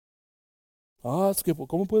 Es que,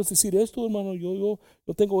 ¿cómo puedes decir esto, hermano? Yo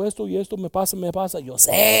tengo esto y esto me pasa. Yo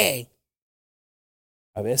sé.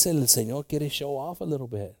 A veces el Señor quiere show off a little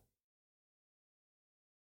bit.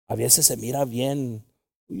 A veces se mira bien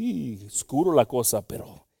oscuro la cosa,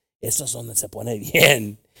 pero eso es donde se pone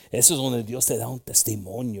bien. Eso es donde Dios te da un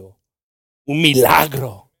testimonio, un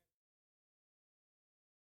milagro.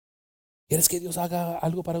 ¿Quieres que Dios haga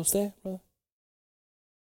algo para usted, brother?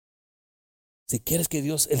 Si quieres que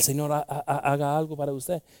el Señor haga algo para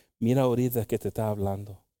usted, mira ahorita que te está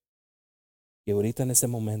hablando. Y ahorita en ese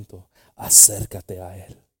momento, acércate a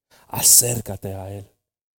Él. Acércate a Él.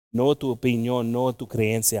 No tu opinión, no tu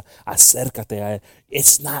creencia. Acércate a Él.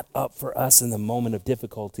 It's not up for us in the moment of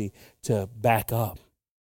difficulty to back up,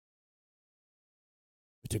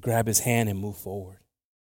 but to grab His hand and move forward.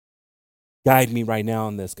 Guide me right now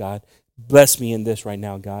in this, God. Bless me in this right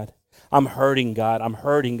now, God. I'm hurting, God. I'm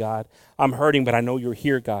hurting, God. I'm hurting, but I know you're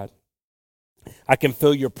here, God. I can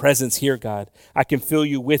feel your presence here, God. I can feel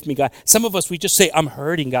you with me, God. Some of us, we just say, I'm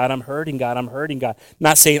hurting, God. I'm hurting, God. I'm hurting, God.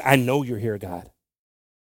 Not saying, I know you're here, God.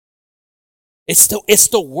 It's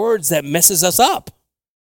the words that messes us up.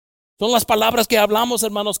 Son las palabras que hablamos,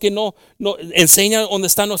 hermanos, que no enseñan dónde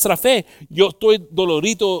está nuestra fe. Yo estoy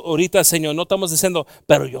dolorido ahorita, Señor. No estamos diciendo,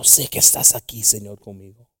 pero yo sé que estás aquí, Señor,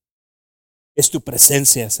 conmigo. Es tu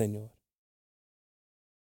presencia, Señor,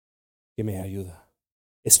 que me ayuda.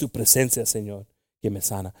 Es tu presencia, Señor, que me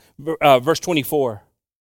sana. Verse 24.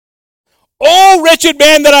 Oh, wretched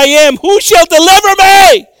man that I am, who shall deliver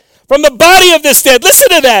me from the body of this dead? Listen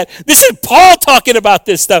to that. This is Paul talking about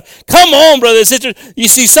this stuff. Come on, brothers and sisters. You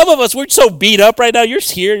see, some of us, we're so beat up right now. You're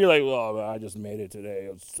here, you're like, oh, man, I just made it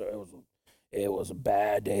today. It was a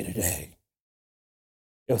bad day today.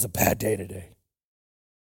 It was a bad day today.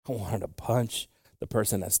 I wanted to punch the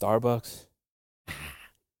person at Starbucks.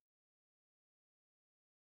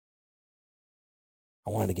 I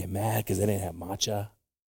wanted to get mad because they didn't have matcha.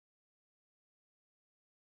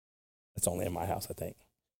 That's only in my house, I think.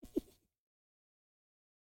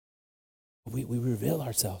 We reveal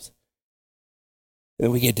ourselves. And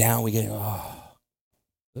then we get down,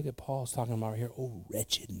 look at Paul's talking about right here. Oh,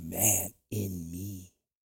 wretched man in me.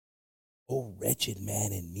 Oh, wretched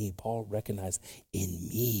man in me. Paul recognized in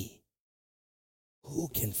me. Who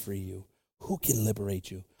can free you? Who can liberate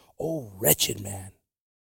you? Oh, wretched man.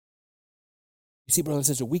 You see, brothers and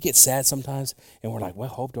sisters, we get sad sometimes, and we're like, what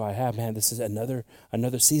hope do I have, man? This is another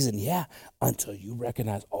season. Yeah, until you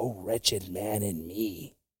recognize, oh, wretched man in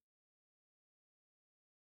me.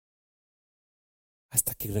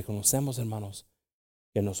 Hasta que reconocemos, hermanos,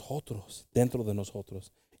 que nosotros, dentro de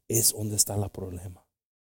nosotros, es donde está el problema.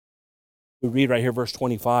 We read right here, verse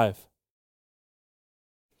 25.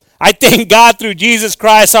 I thank God through Jesus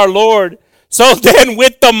Christ our Lord. So then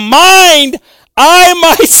with the mind, I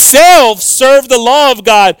myself serve the law of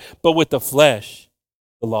God, but with the flesh,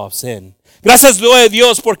 the law of sin. Gracias doy a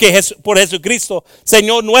Dios por Jesucristo,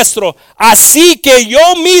 Señor nuestro. Así que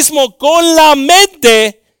yo mismo con la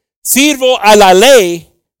mente sirvo a la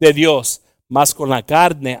ley de Dios, mas con la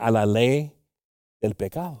carne a la ley del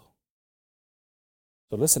pecado.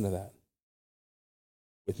 So listen to that.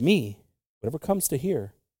 With me, whatever comes to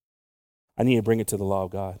here, I need to bring it to the law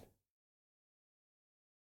of God.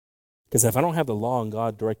 Because if I don't have the law and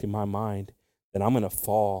God directing my mind, then I'm going to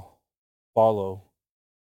follow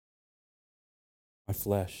my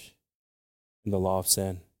flesh in the law of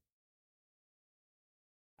sin.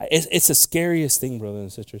 It's the scariest thing, brothers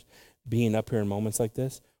and sisters, being up here in moments like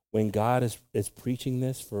this, when God is preaching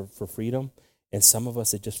this for freedom, and some of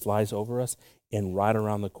us, it just flies over us, and right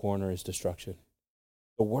around the corner is destruction.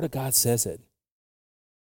 The Word of God says it.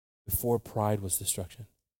 Before pride was destruction.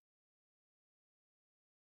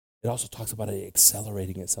 It also talks about it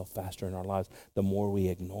accelerating itself faster in our lives the more we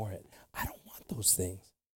ignore it. I don't want those things.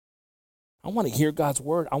 I want to hear God's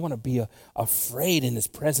word. I want to be afraid in His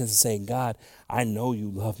presence and saying, God, I know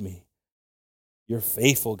you love me. You're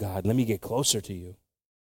faithful, God. Let me get closer to you.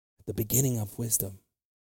 The beginning of wisdom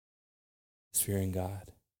is fearing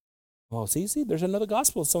God. Oh, see, there's another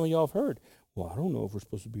gospel some of y'all have heard. Well, I don't know if we're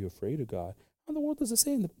supposed to be afraid of God. How in the world does it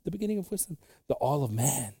say in the beginning of wisdom? The all of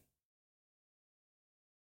man.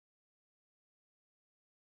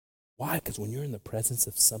 Why? Because when you're in the presence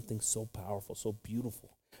of something so powerful, so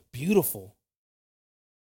beautiful, you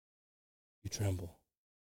tremble.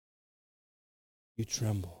 You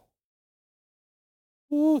tremble.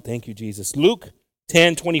 Ooh, thank you, Jesus. Luke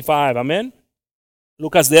 10:25, amen.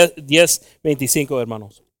 Lucas 10:25,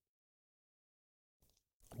 hermanos.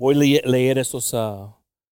 Voy a leer estos,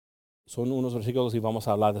 son unos versículos y vamos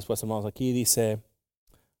a hablar después, hermanos. Aquí dice, I'm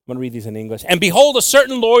going to read these in English. And behold, a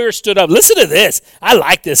certain lawyer stood up. Listen to this. I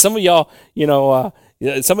like this. Some of y'all,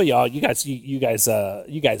 some of y'all, you guys know.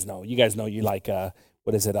 You guys know you like,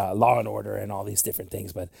 Law and Order and all these different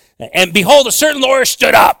things. And behold, a certain lawyer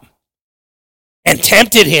stood up and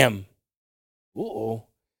tempted him.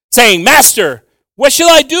 Saying, Master, what shall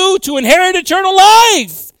I do to inherit eternal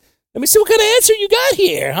life? Let me see what kind of answer you got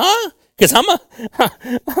here, huh? Because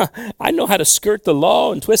I know how to skirt the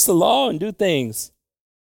law and twist the law and do things.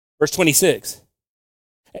 Verse 26.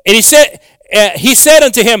 And he said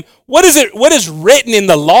unto him, what is written in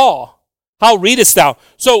the law? How readest thou?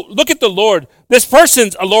 So look at the Lord. This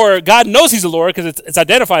person's a lawyer. God knows he's a lawyer because it's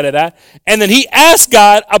identified as that. And then he asks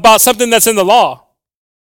God about something that's in the law.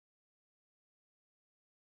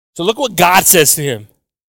 So look what God says to him.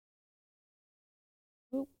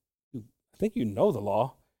 I think you know the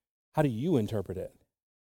law. How do you interpret it?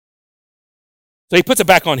 So he puts it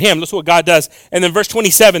back on him. That's what God does. And then verse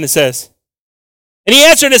 27 it says, and he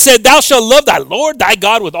answered and said, thou shalt love thy Lord thy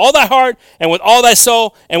God with all thy heart and with all thy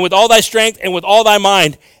soul and with all thy strength and with all thy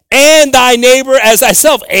mind, and thy neighbor as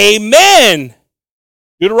thyself. Amen.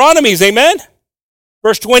 Deuteronomy's amen.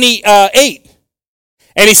 Verse 28.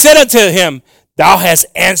 And he said unto him, thou hast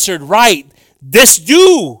answered right. This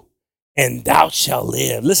do, and thou shalt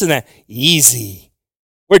live. Listen to that. Easy.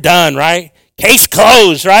 We're done, right? Case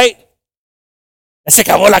closed, right? Se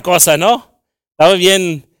acabó la cosa, ¿no? Estaba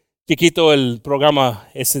bien chiquito el programa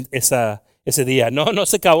ese día. No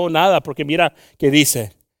se acabó nada, porque mira que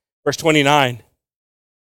dice, verse 29.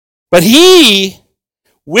 But he,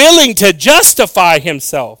 willing to justify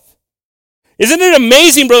himself. Isn't it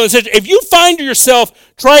amazing, brothers and sisters? If you find yourself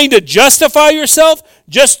trying to justify yourself,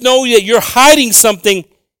 just know that you're hiding something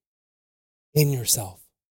in yourself.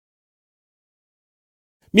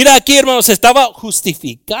 Mira aquí, hermanos, se estaba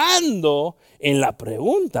justificando en la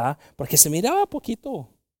pregunta porque se miraba poquito.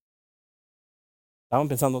 Estaban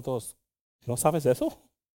pensando todos, ¿no sabes eso?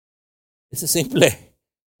 Eso es simple.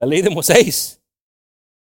 La ley de Moisés.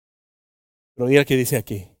 Pero mira que dice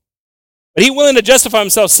aquí. But he, willing to justify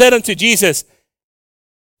himself, said unto Jesus,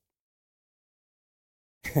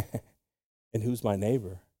 and who's my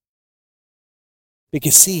neighbor?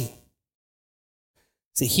 Because see,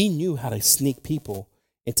 he knew how to sneak people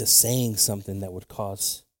into saying something that would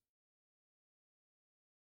cause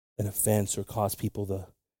an offense or cause people the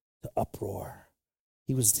uproar.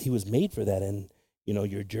 He was made for that, and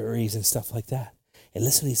your juries and stuff like that. And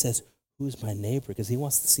listen, he says, who's my neighbor? Because he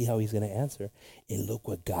wants to see how he's going to answer. And look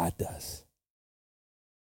what God does.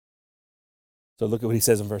 So look at what he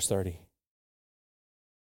says in verse 30.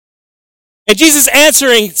 And Jesus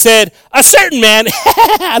answering said, a certain man,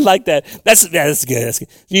 I like that. That's good.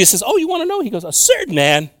 Jesus says, oh, you want to know? He goes, a certain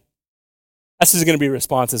man. That's going to be a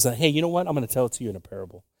response. Is hey, you know what? I'm going to tell it to you in a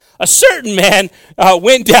parable. A certain man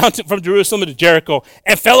went down from Jerusalem to Jericho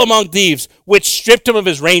and fell among thieves, which stripped him of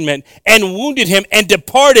his raiment and wounded him and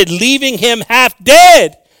departed, leaving him half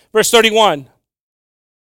dead. Verse 31.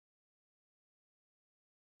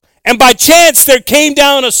 And by chance there came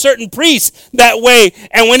down a certain priest that way,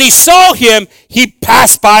 and when he saw him, he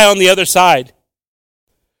passed by on the other side.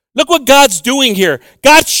 Look what God's doing here.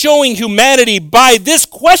 God's showing humanity by this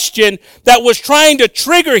question that was trying to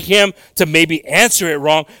trigger him to maybe answer it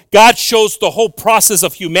wrong. God shows the whole process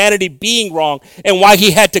of humanity being wrong and why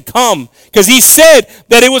he had to come. Because he said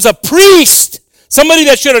that it was a priest, somebody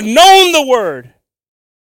that should have known the word,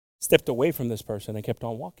 stepped away from this person and kept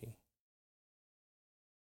on walking.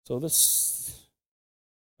 So this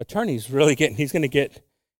attorney's really he's going to get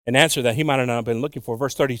an answer that he might have not been looking for.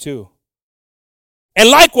 Verse 32. And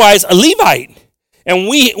likewise, a Levite, and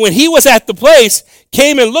when he was at the place,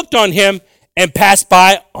 came and looked on him and passed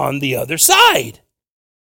by on the other side.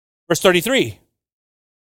 Verse 33.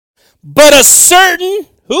 But a certain,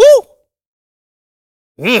 who?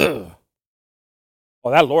 Well,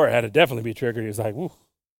 that lawyer had to definitely be triggered. He was like, woo.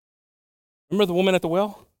 Remember the woman at the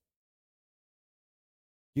well?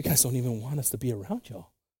 You guys don't even want us to be around y'all.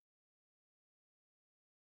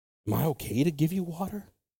 Am I okay to give you water?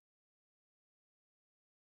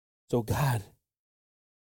 So God,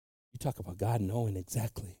 you talk about God knowing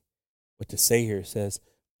exactly what to say here. It says,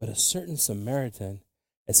 but a certain Samaritan,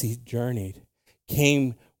 as he journeyed,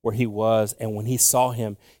 came where he was, and when he saw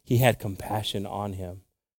him, he had compassion on him.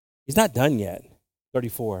 He's not done yet.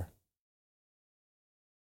 34.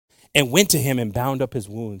 And went to him and bound up his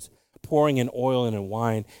wounds, pouring in oil and in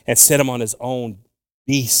wine, and set him on his own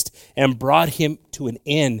beast, and brought him to an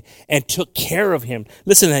inn, and took care of him.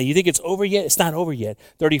 Listen to that. You think it's over yet? It's not over yet.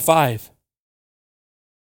 35.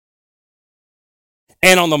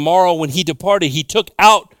 And on the morrow when he departed, he took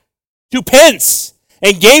out 2 pence,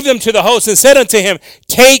 and gave them to the host, and said unto him,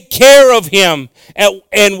 take care of him,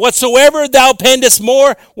 and whatsoever thou pendest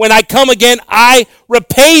more, when I come again, I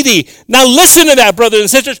repay thee. Now listen to that, brothers and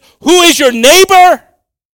sisters. Who is your neighbor?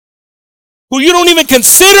 Who you don't even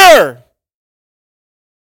consider.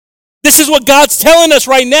 This is what God's telling us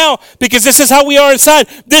right now, because this is how we are inside.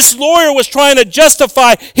 This lawyer was trying to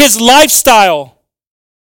justify his lifestyle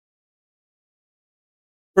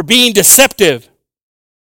for being deceptive.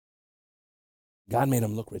 God made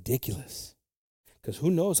him look ridiculous, because who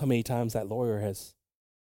knows how many times that lawyer has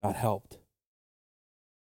not helped.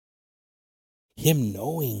 Him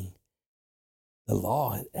knowing the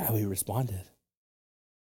law, how he responded.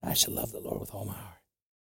 I shall love the Lord with all my heart.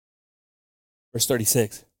 Verse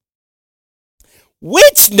 36.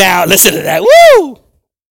 Which now, listen to that, woo!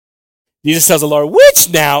 Jesus tells the Lord, which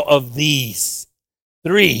now of these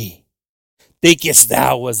three thinkest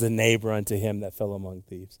thou was the neighbor unto him that fell among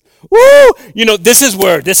thieves? Woo! You know, this is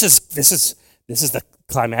the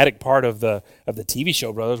climatic part of the TV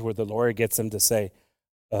show, brothers, where the lawyer gets them to say,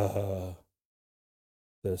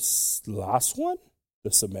 this last one,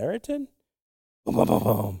 the Samaritan, boom, boom, boom,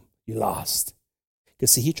 boom, you lost.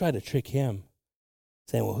 Because see, he tried to trick him,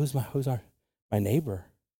 saying, well, who's my neighbor?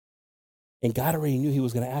 And God already knew he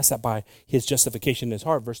was going to ask that by his justification in his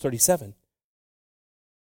heart. Verse 37.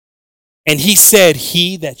 And he said,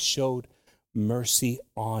 he that showed mercy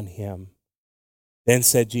on him. Then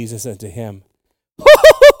said Jesus unto him,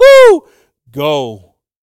 go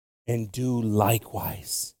and do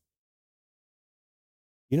likewise.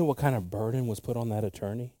 You know what kind of burden was put on that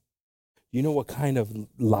attorney? You know what kind of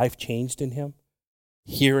life changed in him?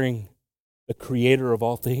 Hearing the creator of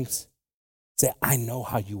all things say, I know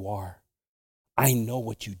how you are. I know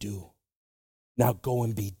what you do. Now go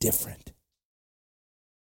and be different.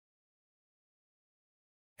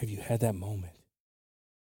 Have you had that moment?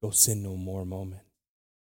 Go sin no more moment.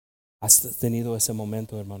 ¿Has tenido ese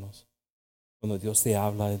momento, hermanos? Cuando Dios te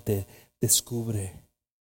habla, te descubre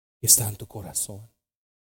que está en tu corazón.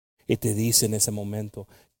 Y te dice en ese momento,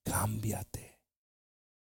 cámbiate.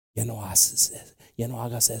 Ya no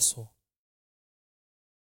hagas eso.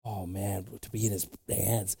 Oh man, to be in his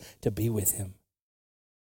hands, to be with him.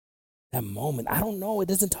 That moment, I don't know, it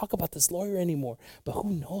doesn't talk about this lawyer anymore, but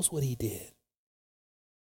who knows what he did?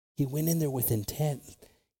 He went in there with intent.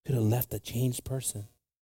 Could have left a changed person.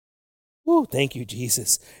 Woo, thank you,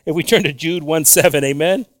 Jesus. If we turn to Jude 1:7,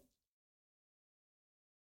 amen.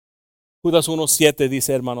 Judas 1:7 dice,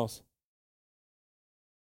 hermanos.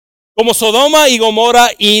 Como Sodoma y Gomorra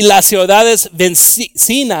y las ciudades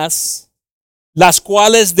vecinas, las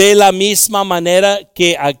cuales de la misma manera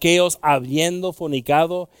que aquellos habiendo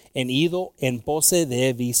fornicado en ido en pose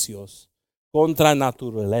de vicios contra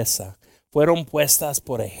naturaleza, fueron puestas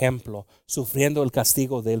por ejemplo, sufriendo el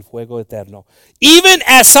castigo del fuego eterno. Even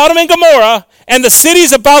as Sodom and Gomorrah and the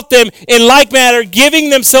cities about them in like manner, giving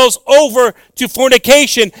themselves over to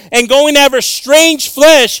fornication and going after strange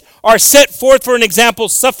flesh, are set forth for an example,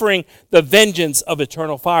 suffering the vengeance of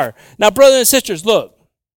eternal fire. Now, brothers and sisters, look.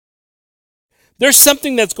 There's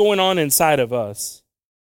something that's going on inside of us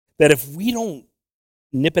that if we don't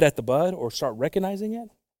nip it at the bud or start recognizing it,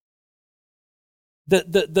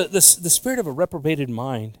 the spirit of a reprobated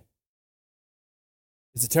mind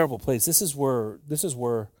is a terrible place. This is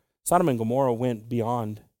where Sodom and Gomorrah went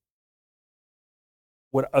beyond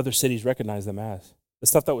what other cities recognized them as. The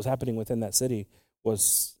stuff that was happening within that city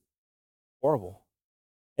was horrible.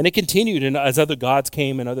 And it continued as other gods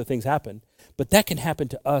came and other things happened. But that can happen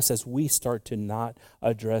to us as we start to not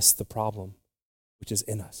address the problem, which is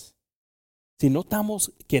in us. Si no estamos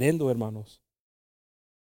queriendo, hermanos,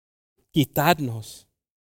 quitarnos,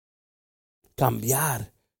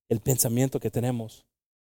 cambiar el pensamiento que tenemos,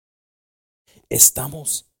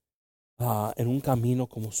 estamos en un camino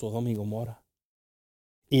como Sodoma y Gomorra.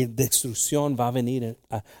 Y destrucción va a venir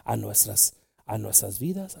a nuestras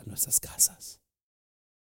vidas, a nuestras casas.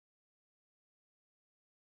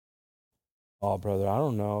 Oh, brother, I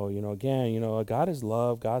don't know. Again, God is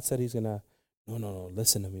love. God said he's going to... No.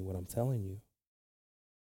 Listen to me, what I'm telling you.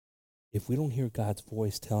 If we don't hear God's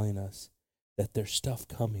voice telling us that there's stuff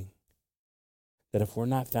coming, that if we're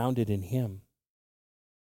not founded in him,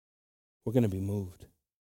 we're going to be moved.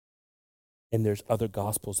 And there's other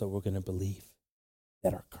gospels that we're going to believe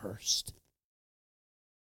that are cursed.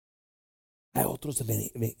 Hay otros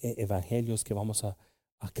evangelios que vamos a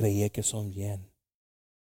creer que son bien,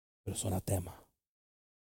 pero son atema.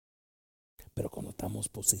 Pero cuando estamos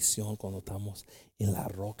en posición, cuando estamos en la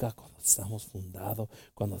roca, cuando estamos fundados,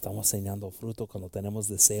 cuando estamos enseñando fruto, cuando tenemos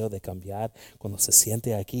deseo de cambiar, cuando se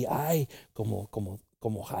siente aquí, ay, como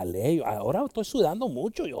jaleo. Ahora estoy sudando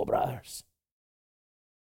mucho yo, brothers.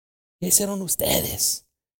 ¿Qué hicieron ustedes?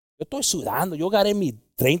 Yo estoy sudando, yo gané mis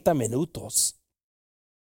 30 minutos.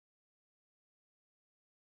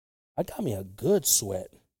 I got me a good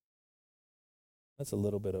sweat. That's a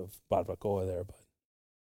little bit of barbacoa there, but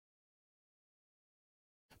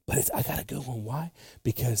I got a good one. Why?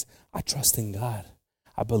 Because I trust in God.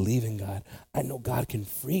 I believe in God. I know God can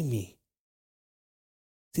free me.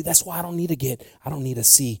 See, that's why I don't need to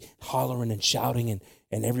see hollering and shouting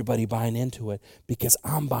and everybody buying into it, because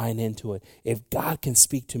I'm buying into it. If God can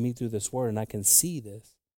speak to me through this word and I can see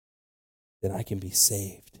this, then I can be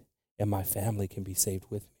saved and my family can be saved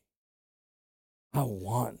with me. I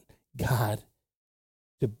want God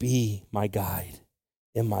to be my guide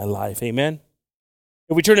in my life. Amen.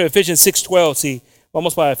 If we turn to Ephesians 6:12, sí,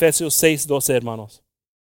 vamos para Efesios 6:12, hermanos.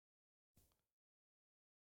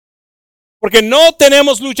 Porque no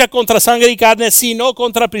tenemos lucha contra sangre y carne, sino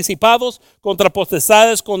contra principados, contra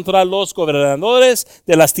potestades, contra los gobernadores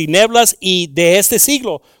de las tinieblas y de este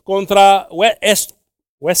siglo, contra huestes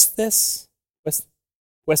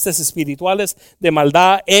espirituales de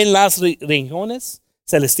maldad en las regiones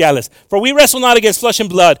celestiales. For we wrestle not against flesh and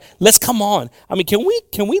blood. Let's come on. I mean,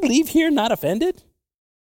 can we leave here not offended?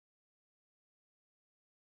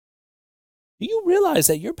 Do you realize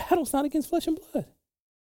that your battle's not against flesh and blood?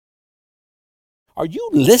 Are you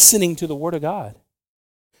listening to the Word of God?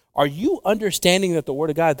 Are you understanding that the Word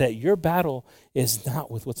of God, that your battle is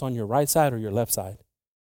not with what's on your right side or your left side?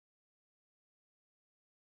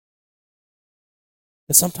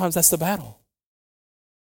 And sometimes that's the battle.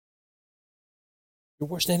 Your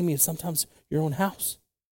worst enemy is sometimes your own house.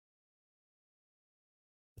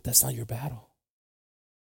 But that's not your battle.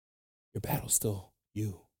 Your battle's still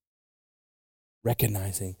you.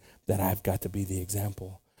 Recognizing that I've got to be the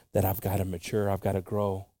example, that I've got to mature, I've got to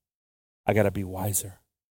grow, I got to be wiser.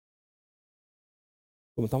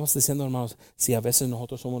 Como estamos diciendo, hermanos, si a veces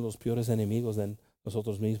nosotros somos los peores enemigos de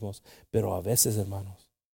nosotros mismos, pero a veces, hermanos,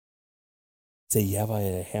 se lleva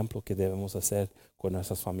el ejemplo que debemos hacer con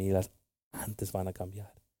nuestras familias, antes van a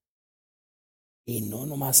cambiar. Y no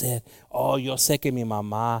nomás ser, yo sé que mi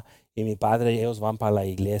mamá y mi padre, ellos van para la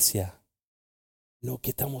iglesia. No,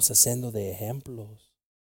 ¿qué estamos haciendo de ejemplos?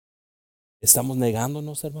 ¿Estamos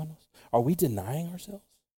negándonos, hermanos? Are we denying ourselves?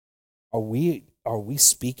 Are we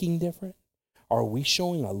speaking different? Are we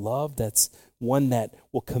showing a love that's one that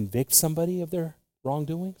will convict somebody of their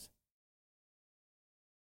wrongdoings?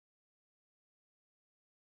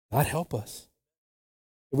 God help us.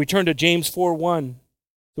 If we turn to James 4:1,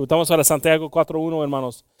 estamos para Santiago 4:1,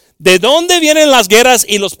 hermanos. ¿De dónde vienen las guerras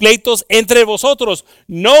y los pleitos entre vosotros?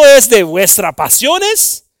 ¿No es de vuestras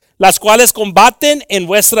pasiones, las cuales combaten en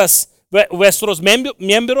vuestros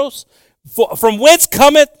miembros? From whence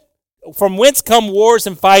come wars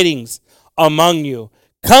and fightings among you?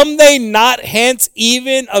 Come they not hence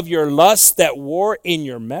even of your lusts that war in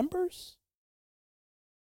your members?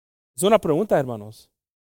 Es una pregunta, hermanos.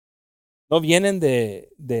 ¿No vienen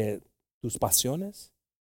de tus pasiones?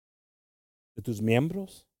 ¿De tus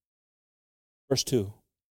miembros? Verse 2.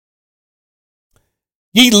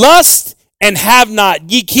 Ye lust and have not.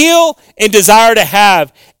 Ye kill and desire to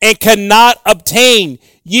have and cannot obtain.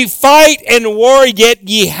 Ye fight and war, yet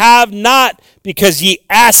ye have not, because ye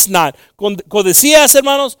ask not. Codicias,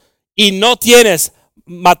 hermanos, y no tienes.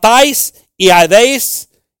 Matáis y hacéis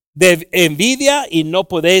de envidia y no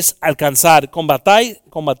podéis alcanzar. Combates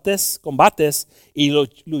y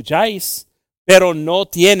lucháis, pero no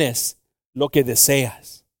tienes lo que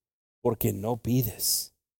deseas, porque no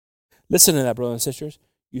pides. Listen to that, brothers and sisters.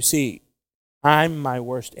 You see, I'm my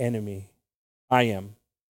worst enemy. I am.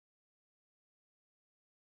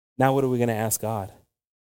 Now what are we going to ask God?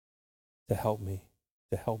 To help me.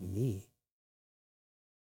 To help me.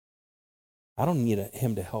 I don't need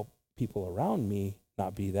him to help people around me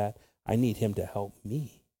not be that. I need him to help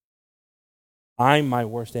me. I'm my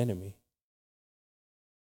worst enemy.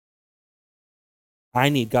 I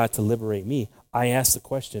need God to liberate me. I asked the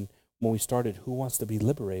question when we started, who wants to be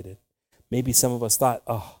liberated? Maybe some of us thought,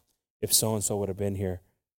 if so-and-so would have been here,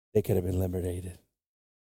 they could have been liberated.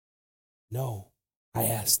 No, I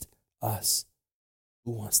asked us,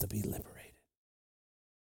 who wants to be liberated?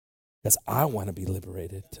 Because I want to be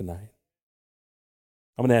liberated tonight.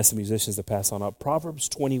 I'm going to ask the musicians to pass on up. Proverbs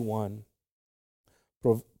 21.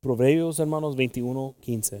 Proverbios, hermanos,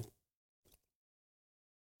 21:15.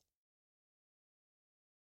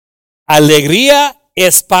 Alegría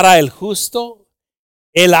es para el justo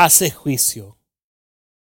el hacer juicio.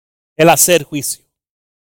 El hacer juicio.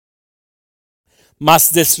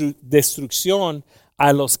 Mas destrucción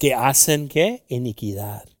a los que hacen ¿qué?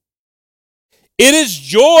 Iniquidad. It is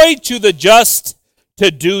joy to the just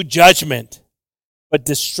to do judgment, but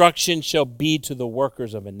destruction shall be to the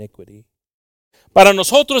workers of iniquity. Para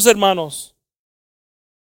nosotros, hermanos,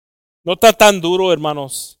 no está tan duro,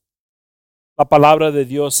 hermanos, la palabra de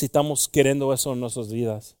Dios si estamos queriendo eso en nuestras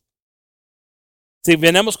vidas. Si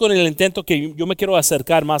venimos con el intento que yo me quiero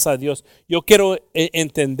acercar más a Dios, yo quiero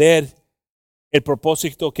entender el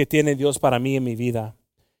propósito que tiene Dios para mí en mi vida.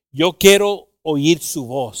 Yo quiero oír su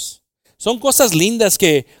voz. Son cosas lindas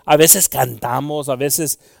que a veces cantamos, a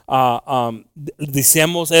veces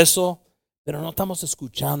decimos eso, pero no estamos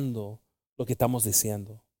escuchando lo que estamos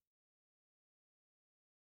diciendo.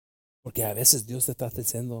 Porque a veces Dios te está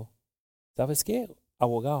diciendo, ¿sabes qué,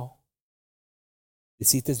 abogado?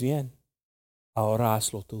 Hiciste bien. Ahora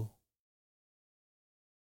hazlo tú.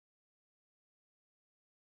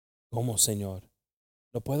 ¿Cómo, Señor?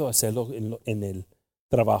 ¿No puedo hacerlo en el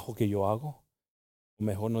trabajo que yo hago?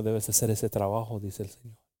 Mejor no debes hacer ese trabajo, dice el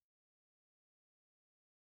Señor.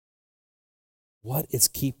 What is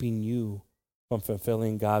keeping you from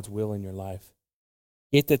fulfilling God's will in your life?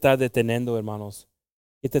 ¿Qué te está deteniendo, hermanos?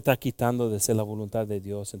 ¿Qué te está quitando de ser la voluntad de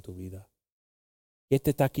Dios en tu vida? ¿Qué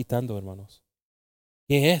te está quitando, hermanos?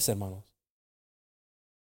 ¿Qué es, hermanos?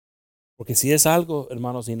 Porque si es algo,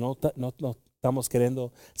 hermanos, y no estamos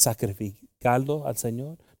queriendo sacrificarlo al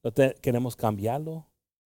Señor, queremos cambiarlo,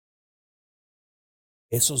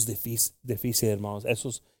 eso es difícil, hermanos. Eso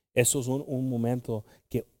es un momento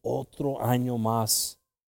que otro año más.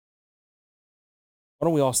 Why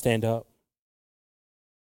don't we all stand up?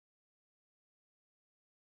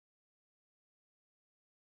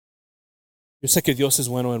 Yo sé que Dios es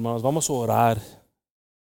bueno, hermanos. Vamos a orar.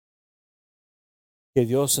 Que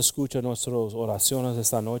Dios escuche nuestras oraciones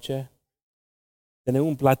esta noche. Tener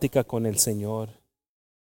una plática con el Señor.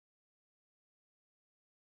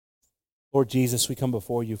 Lord Jesus, we come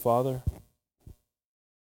before you, Father.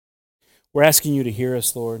 We're asking you to hear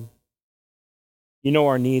us, Lord. You know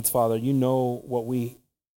our needs, Father. You know what we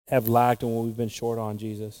have lacked and what we've been short on,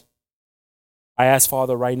 Jesus. I ask,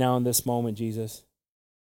 Father, right now in this moment, Jesus,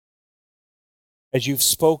 as you've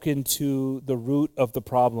spoken to the root of the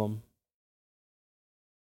problem,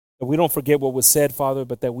 that we don't forget what was said, Father,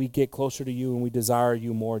 but that we get closer to you and we desire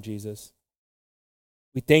you more, Jesus.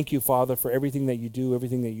 We thank you, Father, for everything that you do,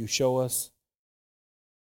 everything that you show us.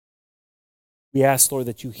 We ask, Lord,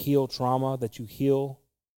 that you heal trauma, that you heal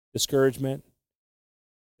discouragement,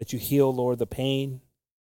 that you heal, Lord, the pain.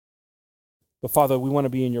 But, Father, we want to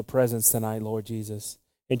be in your presence tonight, Lord Jesus,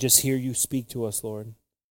 and just hear you speak to us, Lord.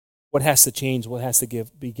 What has to change? What has to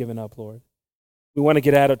be given up, Lord? We want to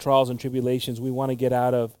get out of trials and tribulations. We want to get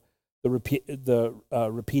out of the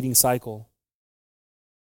repeating cycle.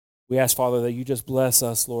 We ask, Father, that you just bless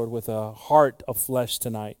us, Lord, with a heart of flesh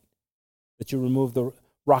tonight, that you remove the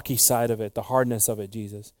rocky side of it, the hardness of it,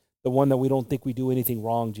 Jesus, the one that we don't think we do anything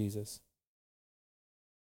wrong, Jesus.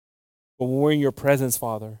 But when we're in your presence,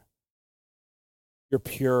 Father, you're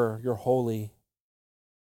pure, you're holy.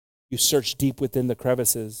 You search deep within the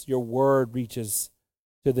crevices. Your word reaches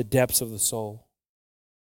to the depths of the soul.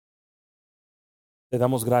 Te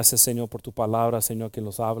damos gracias, Señor, por tu palabra, Señor, que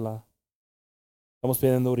nos habla. Estamos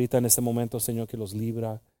pidiendo ahorita en este momento, Señor, que los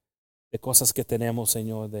libra de cosas que tenemos,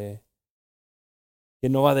 Señor, que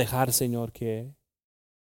no va a dejar, Señor, que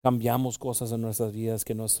cambiamos cosas en nuestras vidas,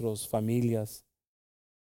 que nuestras familias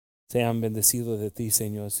sean bendecidos de ti,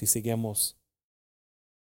 Señor, si seguimos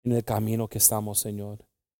en el camino que estamos, Señor.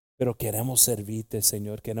 Pero queremos servirte,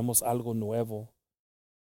 Señor, queremos algo nuevo,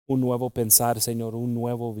 un nuevo pensar, Señor, un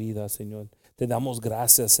nuevo vida, Señor. Te damos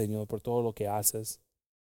gracias, Señor, por todo lo que haces,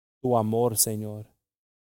 tu amor, Señor,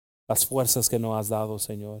 las fuerzas que nos has dado,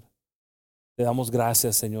 Señor. Te damos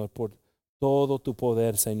gracias, Señor, por todo tu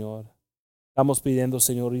poder, Señor. Estamos pidiendo,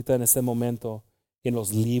 Señor, ahorita en este momento, que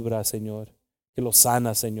nos libra, Señor, que los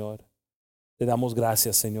sana, Señor. Te damos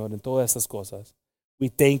gracias, Señor, en todas estas cosas. We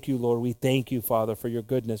thank you, Lord. We thank you, Father, for your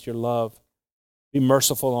goodness, your love. Be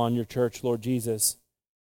merciful on your church, Lord Jesus.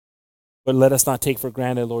 But let us not take for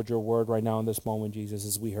granted, Lord, your word right now in this moment, Jesus,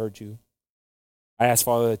 as we heard you. I ask,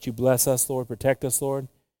 Father, that you bless us, Lord, protect us, Lord.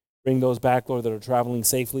 Bring those back, Lord, that are traveling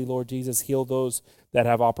safely, Lord Jesus. Heal those that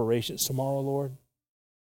have operations tomorrow, Lord,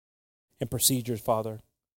 and procedures, Father.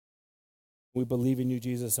 We believe in you,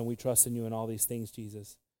 Jesus, and we trust in you in all these things,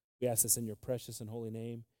 Jesus. We ask this in your precious and holy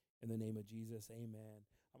name. In the name of Jesus, amen.